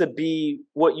has to be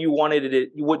what you wanted it.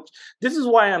 This is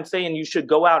why I'm saying you should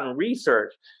go out and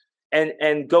research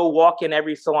and go walk in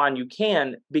every salon you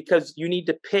can, because you need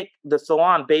to pick the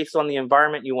salon based on the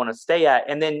environment you want to stay at.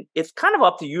 And then it's kind of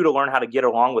up to you to learn how to get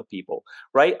along with people,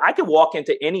 right? I could walk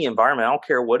into any environment. I don't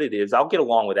care what it is. I'll get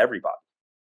along with everybody.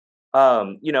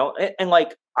 And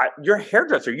like your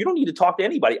hairdresser, you don't need to talk to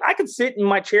anybody. I could sit in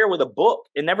my chair with a book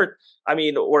and never,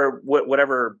 or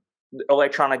whatever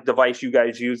electronic device you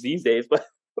guys use these days.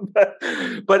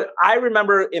 But I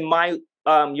remember in my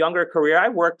younger career, I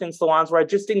worked in salons where I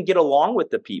just didn't get along with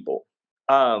the people,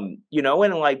 and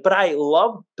but I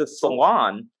loved the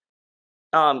salon.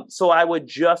 So I would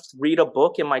just read a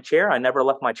book in my chair. I never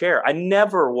left my chair. I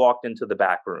never walked into the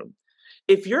back room.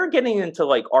 If you're getting into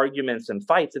like arguments and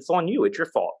fights, it's on you. It's your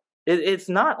fault. It's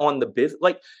not on the business.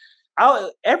 Like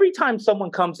every time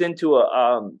someone comes into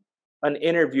an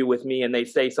interview with me and they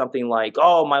say something like,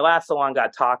 "Oh, my last salon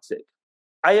got toxic,"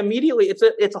 I immediately,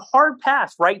 it's a hard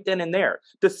pass right then and there.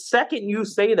 The second you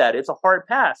say that, it's a hard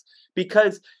pass,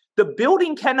 because the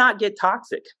building cannot get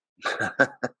toxic.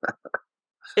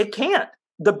 It can't.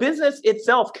 The business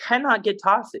itself cannot get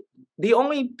toxic.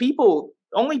 Only people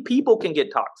can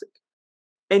get toxic.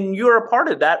 And you're a part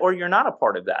of that, or you're not a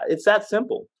part of that. It's that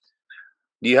simple.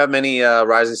 Do you have many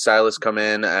rising stylists come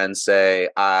in and say,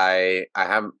 I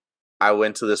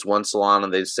went to this one salon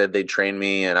and they said they'd train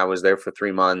me, and I was there for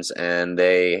 3 months and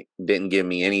they didn't give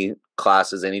me any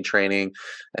classes, any training,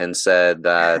 and said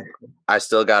that I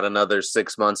still got another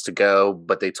 6 months to go,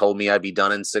 but they told me I'd be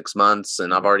done in 6 months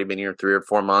and I've already been here 3 or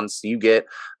 4 months? Do you get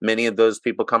many of those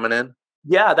people coming in?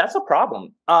 Yeah, that's a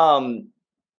problem.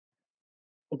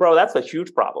 Bro, that's a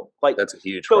huge problem. Like, that's a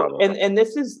huge problem. And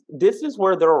this is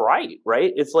where they're right?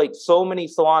 It's like so many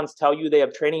salons tell you they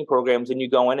have training programs and you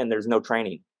go in and there's no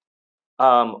training.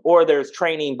 Or there's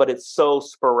training, but it's so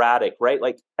sporadic, right?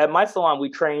 Like at my salon, we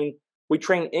train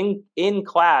in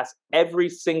class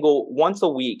once a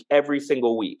week, every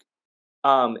single week.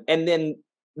 And then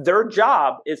their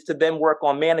job is to then work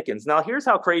on mannequins. Now, here's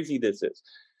how crazy this is.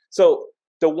 So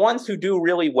the ones who do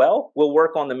really well will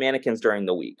work on the mannequins during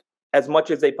the week as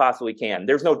much as they possibly can.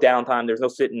 There's no downtime. There's no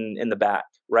sitting in the back,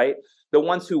 right? The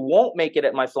ones who won't make it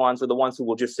at my salons are the ones who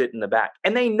will just sit in the back.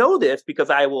 And they know this because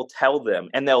I will tell them,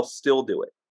 and they'll still do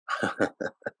it.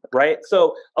 Right?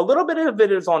 So a little bit of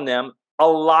it is on them. A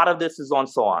lot of this is on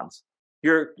salons.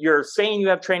 You're saying you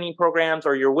have training programs,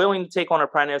 or you're willing to take on an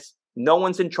apprentice. No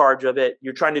one's in charge of it.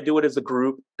 You're trying to do it as a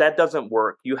group. That doesn't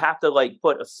work. You have to like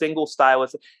put a single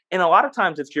stylist. And a lot of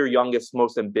times it's your youngest,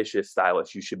 most ambitious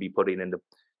stylist you should be putting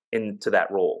into that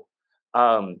role.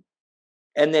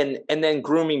 And then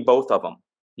grooming both of them,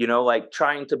 like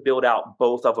trying to build out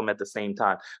both of them at the same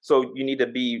time. So you need to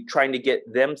be trying to get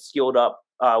them skilled up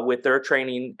with their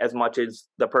training as much as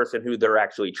the person who they're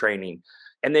actually training.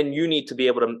 And then you need to be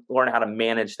able to learn how to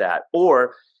manage that.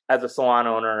 Or as a salon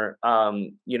owner,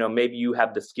 maybe you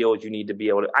have the skills you need to be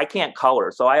able to. I can't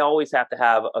color, so I always have to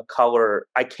have a color.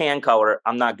 I can color.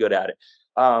 I'm not good at it.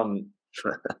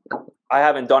 I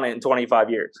haven't done it in 25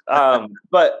 years.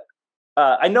 But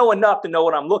I know enough to know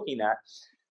what I'm looking at.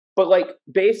 But like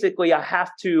basically I have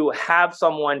to have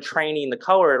someone training the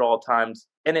color at all times.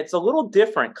 And it's a little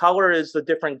different. Color is a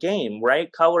different game,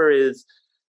 right? Color is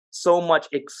so much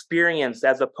experience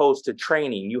as opposed to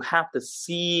training. You have to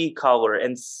see color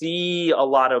and see a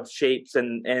lot of shapes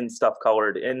and stuff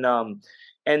colored.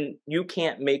 And you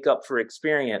can't make up for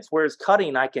experience. Whereas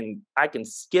cutting, I can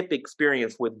skip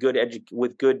experience with good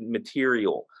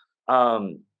material.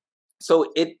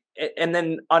 And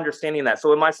then understanding that.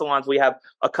 So in my salons, we have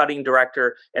a cutting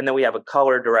director, and then we have a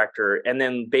color director, and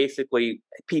then basically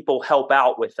people help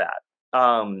out with that.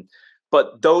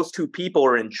 But those two people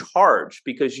are in charge,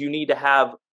 because you need to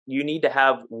have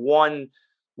one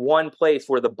place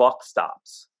where the buck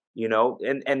stops.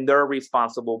 And they're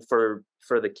responsible for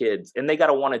the kids, and they got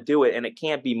to want to do it. And it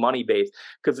can't be money based,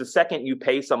 because the second you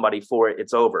pay somebody for it,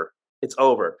 it's over.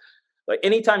 Like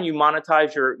anytime you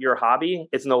monetize your hobby,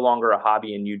 it's no longer a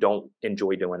hobby and you don't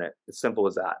enjoy doing it. It's simple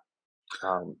as that.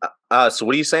 Um, So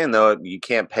what are you saying though? You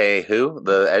can't pay who?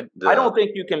 I The don't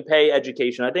think you can pay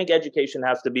education. I think education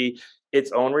has to be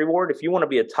its own reward. If you want to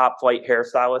be a top flight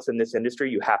hairstylist in this industry,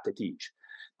 you have to teach.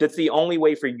 That's the only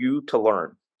way for you to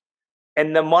learn.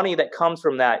 And the money that comes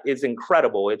from that is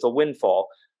incredible. It's a windfall,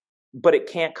 but it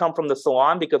can't come from the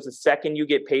salon because the second you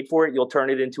get paid for it, you'll turn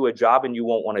it into a job and you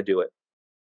won't want to do it.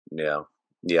 Yeah.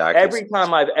 Yeah, I could. Every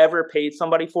time I've ever paid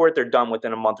somebody for it, they're done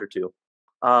within a month or two.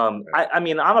 Right. I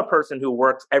mean, I'm a person who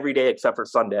works every day except for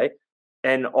Sunday,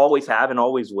 and always have and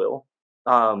always will.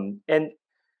 Um, and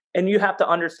and you have to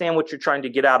understand what you're trying to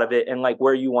get out of it and like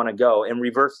where you want to go and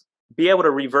be able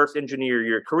to reverse engineer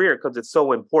your career because it's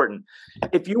so important.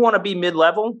 If you want to be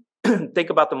mid-level, think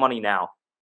about the money now.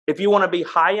 If you want to be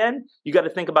high end, you got to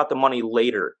think about the money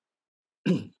later.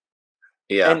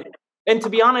 Yeah. And and to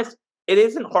be honest, it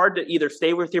isn't hard to either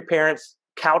stay with your parents,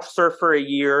 couch surf for a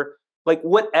year, like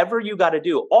whatever you got to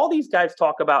do. All these guys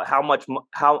talk about how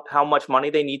much money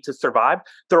they need to survive.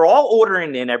 They're all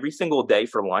ordering in every single day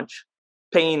for lunch,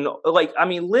 paying like I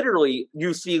mean literally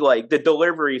you see like the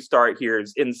delivery start here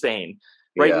is insane.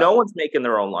 Right? Yeah. No one's making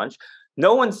their own lunch.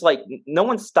 No one's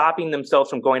stopping themselves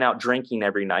from going out drinking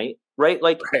every night, right?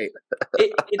 Like Right.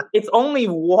 it's only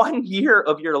 1 year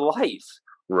of your life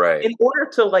Right. in order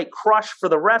to like crush for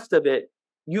the rest of it.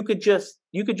 You could just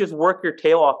work your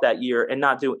tail off that year and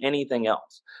not do anything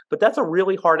else, but that's a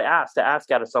really hard ask to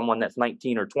ask out of someone that's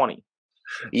 19 or 20.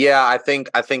 Yeah, I think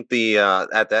the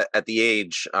at the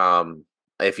age,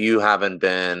 if you haven't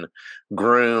been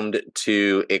groomed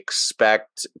to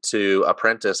expect to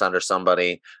apprentice under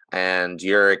somebody and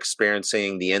you're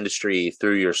experiencing the industry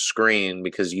through your screen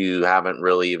because you haven't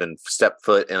really even stepped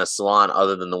foot in a salon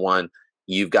other than the one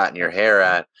you've gotten your hair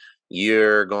at,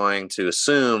 you're going to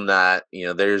assume that,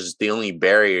 there's the only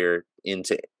barrier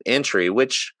into entry,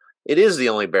 which it is the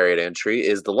only barrier to entry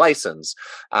is the license.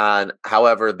 And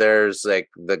however, there's like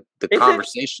the Is it?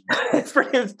 conversation. It's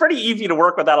pretty easy to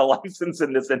work without a license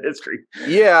in this industry.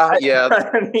 Yeah, yeah,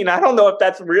 I mean, I don't know if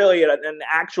that's really an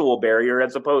actual barrier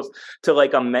as opposed to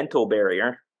like a mental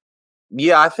barrier.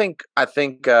 yeah. I think I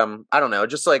don't know.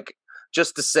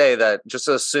 Just to say that, just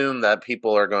to assume that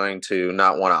people are going to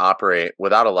not want to operate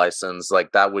without a license,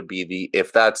 like that would be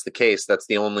if that's the case, that's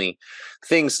the only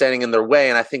thing standing in their way.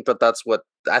 And I think that's what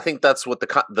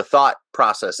the thought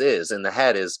process is in the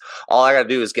head is all I got to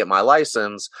do is get my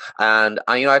license. And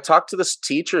I talk to the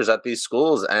teachers at these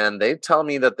schools and they tell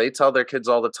me that they tell their kids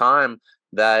all the time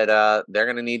that they're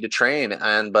going to need to train.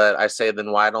 But I say,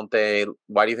 then why do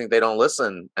you think they don't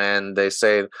listen? And they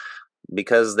say,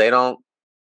 because they don't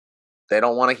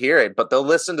want to hear it, but they'll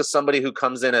listen to somebody who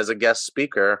comes in as a guest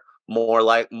speaker more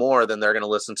than they're going to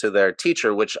listen to their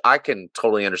teacher, which I can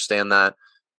totally understand that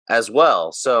as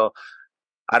well. So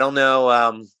I don't know.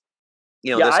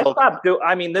 Yeah, This whole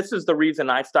I mean, this is the reason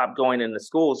I stopped going into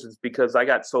schools is because I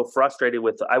got so frustrated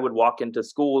with. I would walk into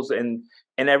schools and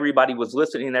everybody was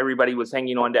listening, and everybody was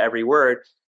hanging on to every word,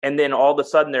 and then all of a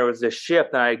sudden there was this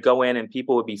shift, and I'd go in and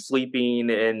people would be sleeping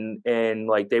and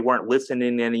like they weren't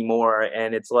listening anymore,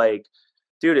 and it's like,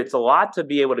 dude, it's a lot to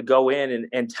be able to go in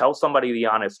and tell somebody the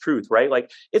honest truth, right? Like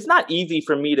it's not easy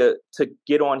for me to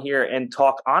get on here and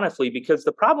talk honestly because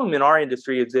the problem in our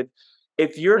industry is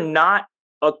if you're not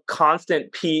a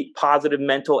constant positive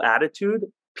mental attitude,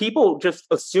 people just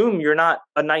assume you're not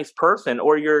a nice person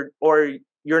or you're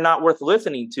not worth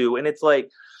listening to. And it's like,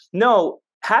 no,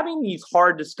 having these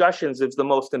hard discussions is the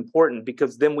most important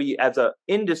because then we as a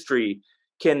industry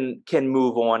can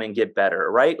move on and get better,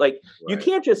 right? Like you right,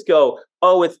 can't just go,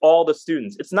 oh, it's all the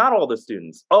students. It's not all the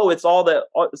students. Oh, it's all the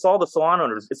salon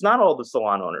owners. It's not all the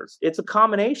salon owners. It's a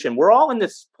combination. We're all in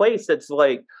this place that's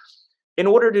like, in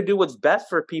order to do what's best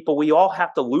for people, we all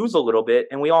have to lose a little bit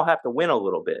and we all have to win a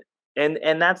little bit. And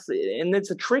it's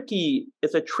a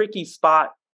tricky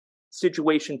spot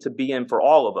situation to be in for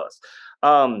all of us.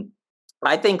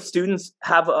 I think students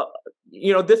have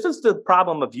this is the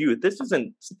problem of youth. This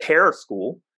isn't hair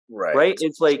school, right, right?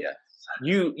 It's like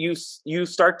yeah, you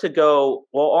start to go,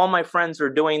 well, all my friends are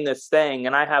doing this thing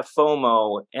and I have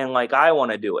FOMO and like I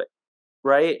want to do it,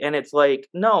 right? And it's like,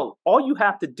 no, all you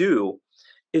have to do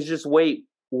is just wait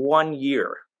 1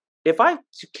 year. If I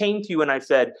came to you and I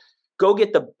said, go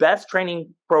get the best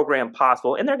training program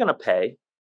possible, and they're going to pay,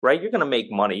 right? You're going to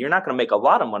make money. You're not going to make a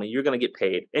lot of money. You're going to get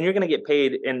paid, and you're going to get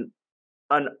paid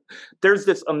there's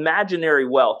this imaginary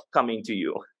wealth coming to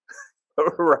you,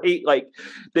 right? Like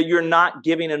that you're not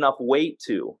giving enough weight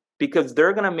to because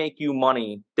they're going to make you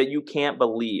money that you can't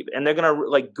believe. And they're going to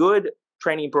like good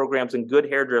training programs and good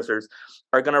hairdressers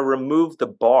are going to remove the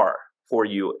bar for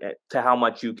you to how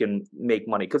much you can make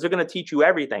money because they're going to teach you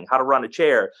everything, how to run a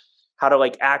chair, how to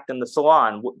like act in the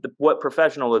salon, what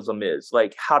professionalism is,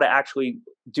 like how to actually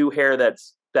do hair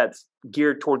that's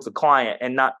geared towards the client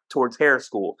and not towards hair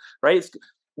school, right? It's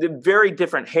very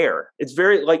different hair. It's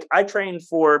very like I trained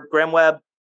for Graham Webb,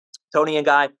 Tony and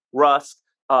Guy, Russ,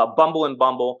 Bumble and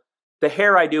Bumble. The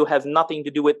hair I do has nothing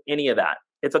to do with any of that.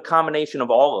 It's a combination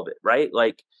of all of it, right?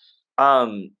 Like,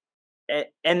 and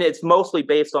it's mostly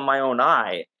based on my own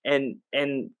eye, and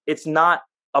it's not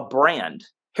a brand.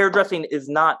 Hairdressing is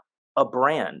not a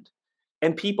brand.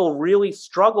 And people really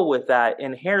struggle with that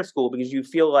in hair school because you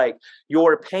feel like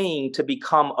you're paying to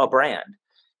become a brand.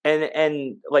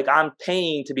 And like I'm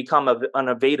paying to become an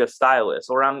Aveda stylist,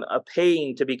 or I'm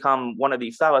paying to become one of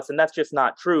these stylists, and that's just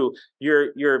not true.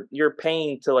 You're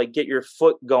paying to like get your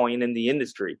foot going in the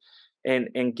industry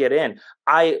and get in.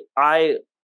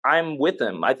 I'm with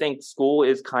them. I think school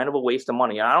is kind of a waste of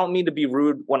money. I don't mean to be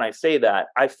rude when I say that.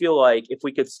 I feel like if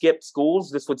we could skip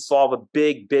schools, this would solve a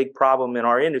big problem in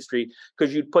our industry,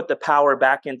 because you'd put the power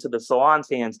back into the salon's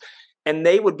hands, and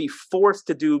they would be forced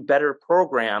to do better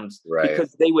programs, right,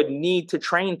 because they would need to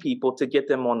train people to get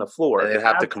them on the floor. and they'd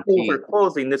have to compete. Schools are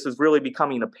closing. This is really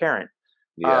becoming apparent.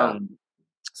 Yeah.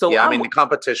 So yeah, I mean, the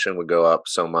competition would go up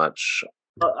so much.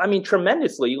 I mean,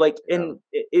 tremendously. Like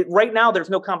right now, there's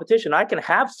no competition. I can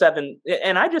have 7,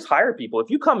 and I just hire people. If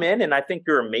you come in and I think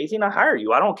you're amazing, I hire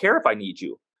you. I don't care if I need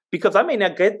you, because I may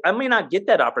not get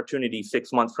that opportunity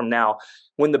 6 months from now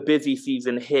when the busy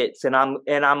season hits, and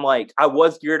I'm like, I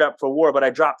was geared up for war, but I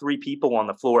dropped 3 people on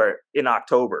the floor in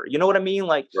October. You know what I mean?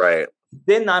 Like, right.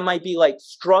 Then I might be like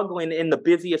struggling in the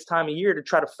busiest time of year to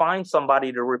try to find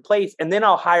somebody to replace. And then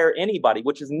I'll hire anybody,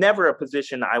 which is never a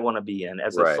position I want to be in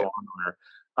as a salon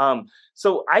owner.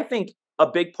 So I think a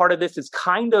big part of this is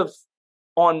kind of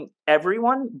on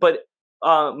everyone, but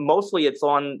mostly it's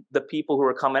on the people who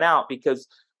are coming out, because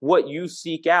what you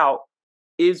seek out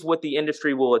is what the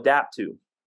industry will adapt to.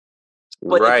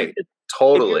 But right.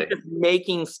 Totally. If you're just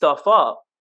making stuff up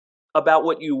about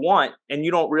what you want, and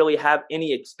you don't really have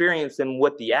any experience in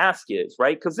what the ask is,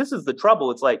 right? Because this is the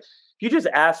trouble. It's like, if you just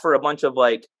ask for a bunch of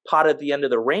like pot at the end of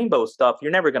the rainbow stuff,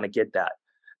 you're never going to get that.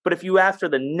 But if you ask for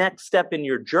the next step in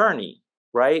your journey,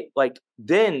 right, like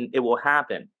then it will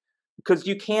happen, because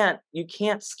you can't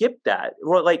skip that.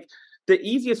 Or like the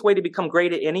easiest way to become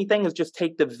great at anything is just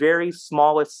take the very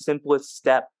smallest, simplest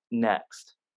step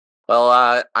next. Well,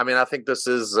 I mean, I think this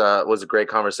was a great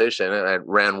conversation, and it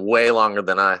ran way longer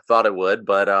than I thought it would,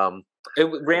 but it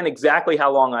ran exactly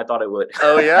how long I thought it would.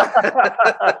 Oh yeah.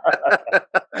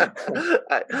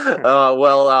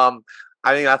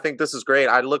 I mean, I think this is great.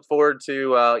 I look forward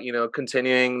to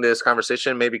continuing this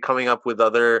conversation, maybe coming up with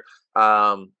other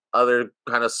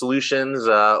kind of solutions,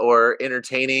 or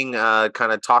entertaining,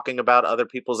 kind of talking about other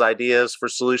people's ideas for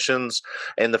solutions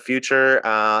in the future,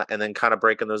 and then kind of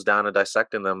breaking those down and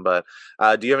dissecting them. But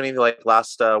do you have any like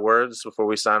last words before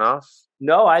we sign off?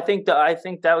 No, I think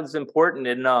that was important,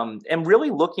 and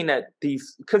really looking at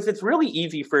these, because it's really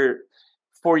easy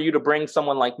for you to bring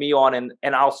someone like me on,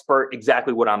 and I'll spurt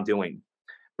exactly what I'm doing.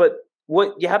 But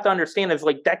what you have to understand is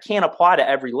like that can't apply to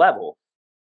every level.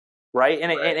 Right.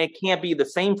 And it can't be the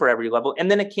same for every level.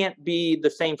 And then it can't be the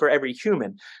same for every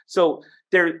human. So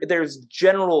there's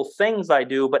general things I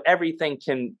do, but everything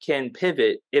can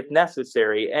pivot if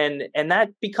necessary. And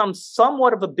that becomes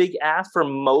somewhat of a big ask for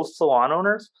most salon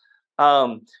owners.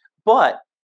 But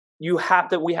we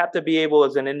have to be able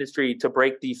as an industry to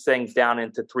break these things down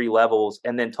into 3 levels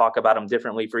and then talk about them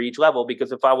differently for each level.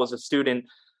 Because if I was a student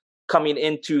coming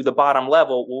into the bottom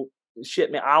level, well, shit,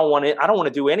 man, I don't want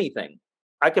to do anything.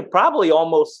 I could probably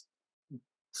almost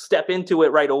step into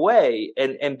it right away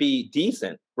and be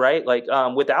decent, right? Like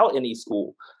without any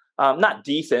school. Not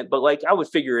decent, but like I would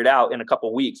figure it out in a couple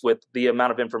of weeks with the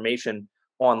amount of information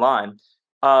online.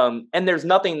 And there's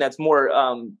nothing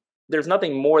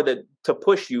more to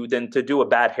push you than to do a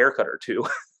bad haircut or two.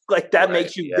 Like that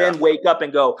makes you then wake up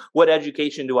and go, what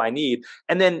education do I need?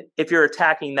 And then if you're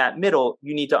attacking that middle,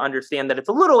 you need to understand that it's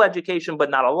a little education, but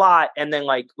not a lot. And then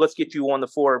like, let's get you on the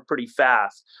floor pretty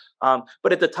fast.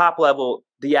 But at the top level,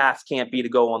 the ask can't be to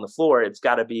go on the floor. It's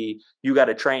got to be, you got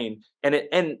to train.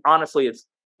 And honestly, it's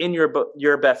in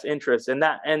your best interest. And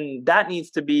that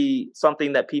needs to be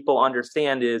something that people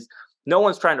understand is no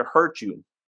one's trying to hurt you.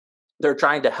 They're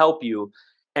trying to help you.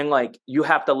 And like, you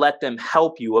have to let them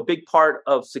help you. A big part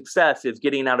of success is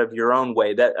getting out of your own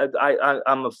way. That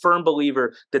I'm a firm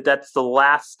believer that that's the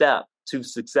last step to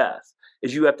success,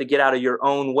 is you have to get out of your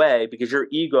own way, because your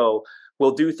ego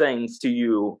will do things to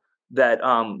you that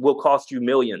will cost you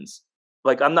millions.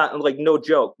 Like, I'm not like, no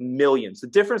joke, millions. The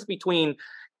difference between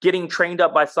getting trained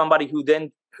up by somebody who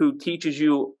who teaches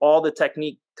you all the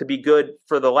technique to be good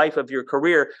for the life of your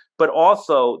career, but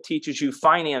also teaches you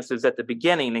finances at the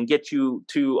beginning and gets you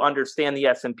to understand the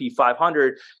S&P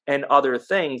 500 and other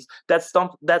things. That's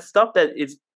stuff that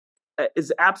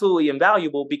is absolutely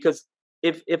invaluable, because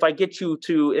if I get you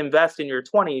to invest in your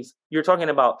 20s, you're talking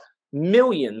about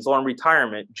millions on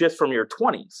retirement just from your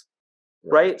 20s,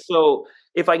 right? So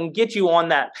if I can get you on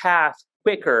that path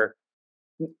quicker,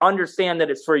 understand that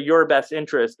it's for your best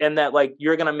interest, and that like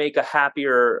you're going to make a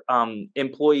happier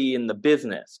employee in the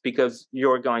business, because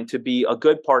you're going to be a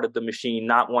good part of the machine,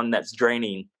 not one that's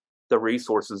draining the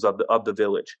resources of the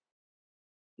village.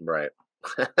 Right.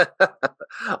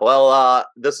 Well,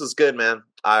 this is good, man.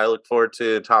 I look forward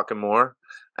to talking more,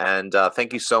 and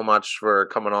thank you so much for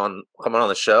coming on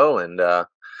the show and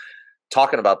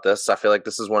talking about this. I feel like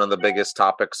this is one of the biggest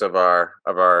topics of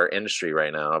our industry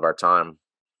right now, of our time.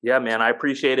 Yeah, man, I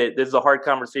appreciate it. This is a hard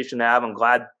conversation to have. I'm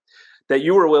glad that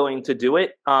you were willing to do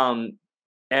it.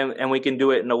 And we can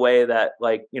do it in a way that,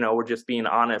 like, you know, we're just being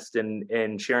honest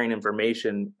and sharing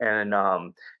information, and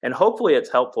hopefully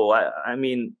it's helpful. I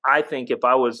mean, I think if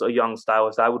I was a young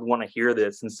stylist, I would want to hear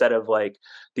this instead of like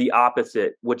the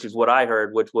opposite, which is what I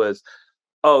heard, which was,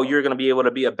 oh, you're going to be able to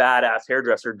be a badass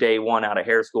hairdresser day one out of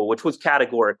hair school, which was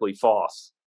categorically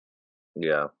false.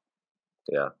 Yeah.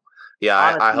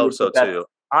 I hope so too.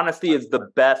 Honesty is the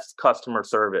best customer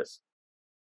service.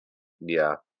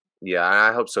 Yeah,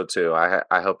 I hope so too.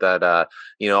 I hope that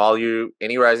all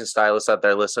any rising stylists out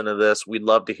there listen to this, we'd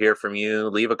love to hear from you.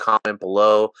 Leave a comment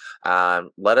below.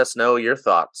 Let us know your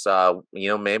thoughts.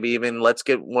 Maybe even let's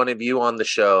get one of you on the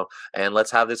show and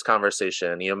let's have this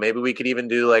conversation. Maybe we could even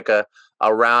do like a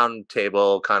round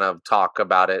table kind of talk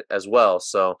about it as well.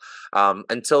 So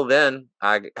until then,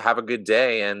 I have a good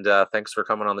day, and thanks for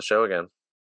coming on the show again.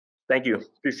 Thank you.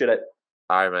 Appreciate it.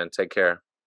 All right, man. Take care.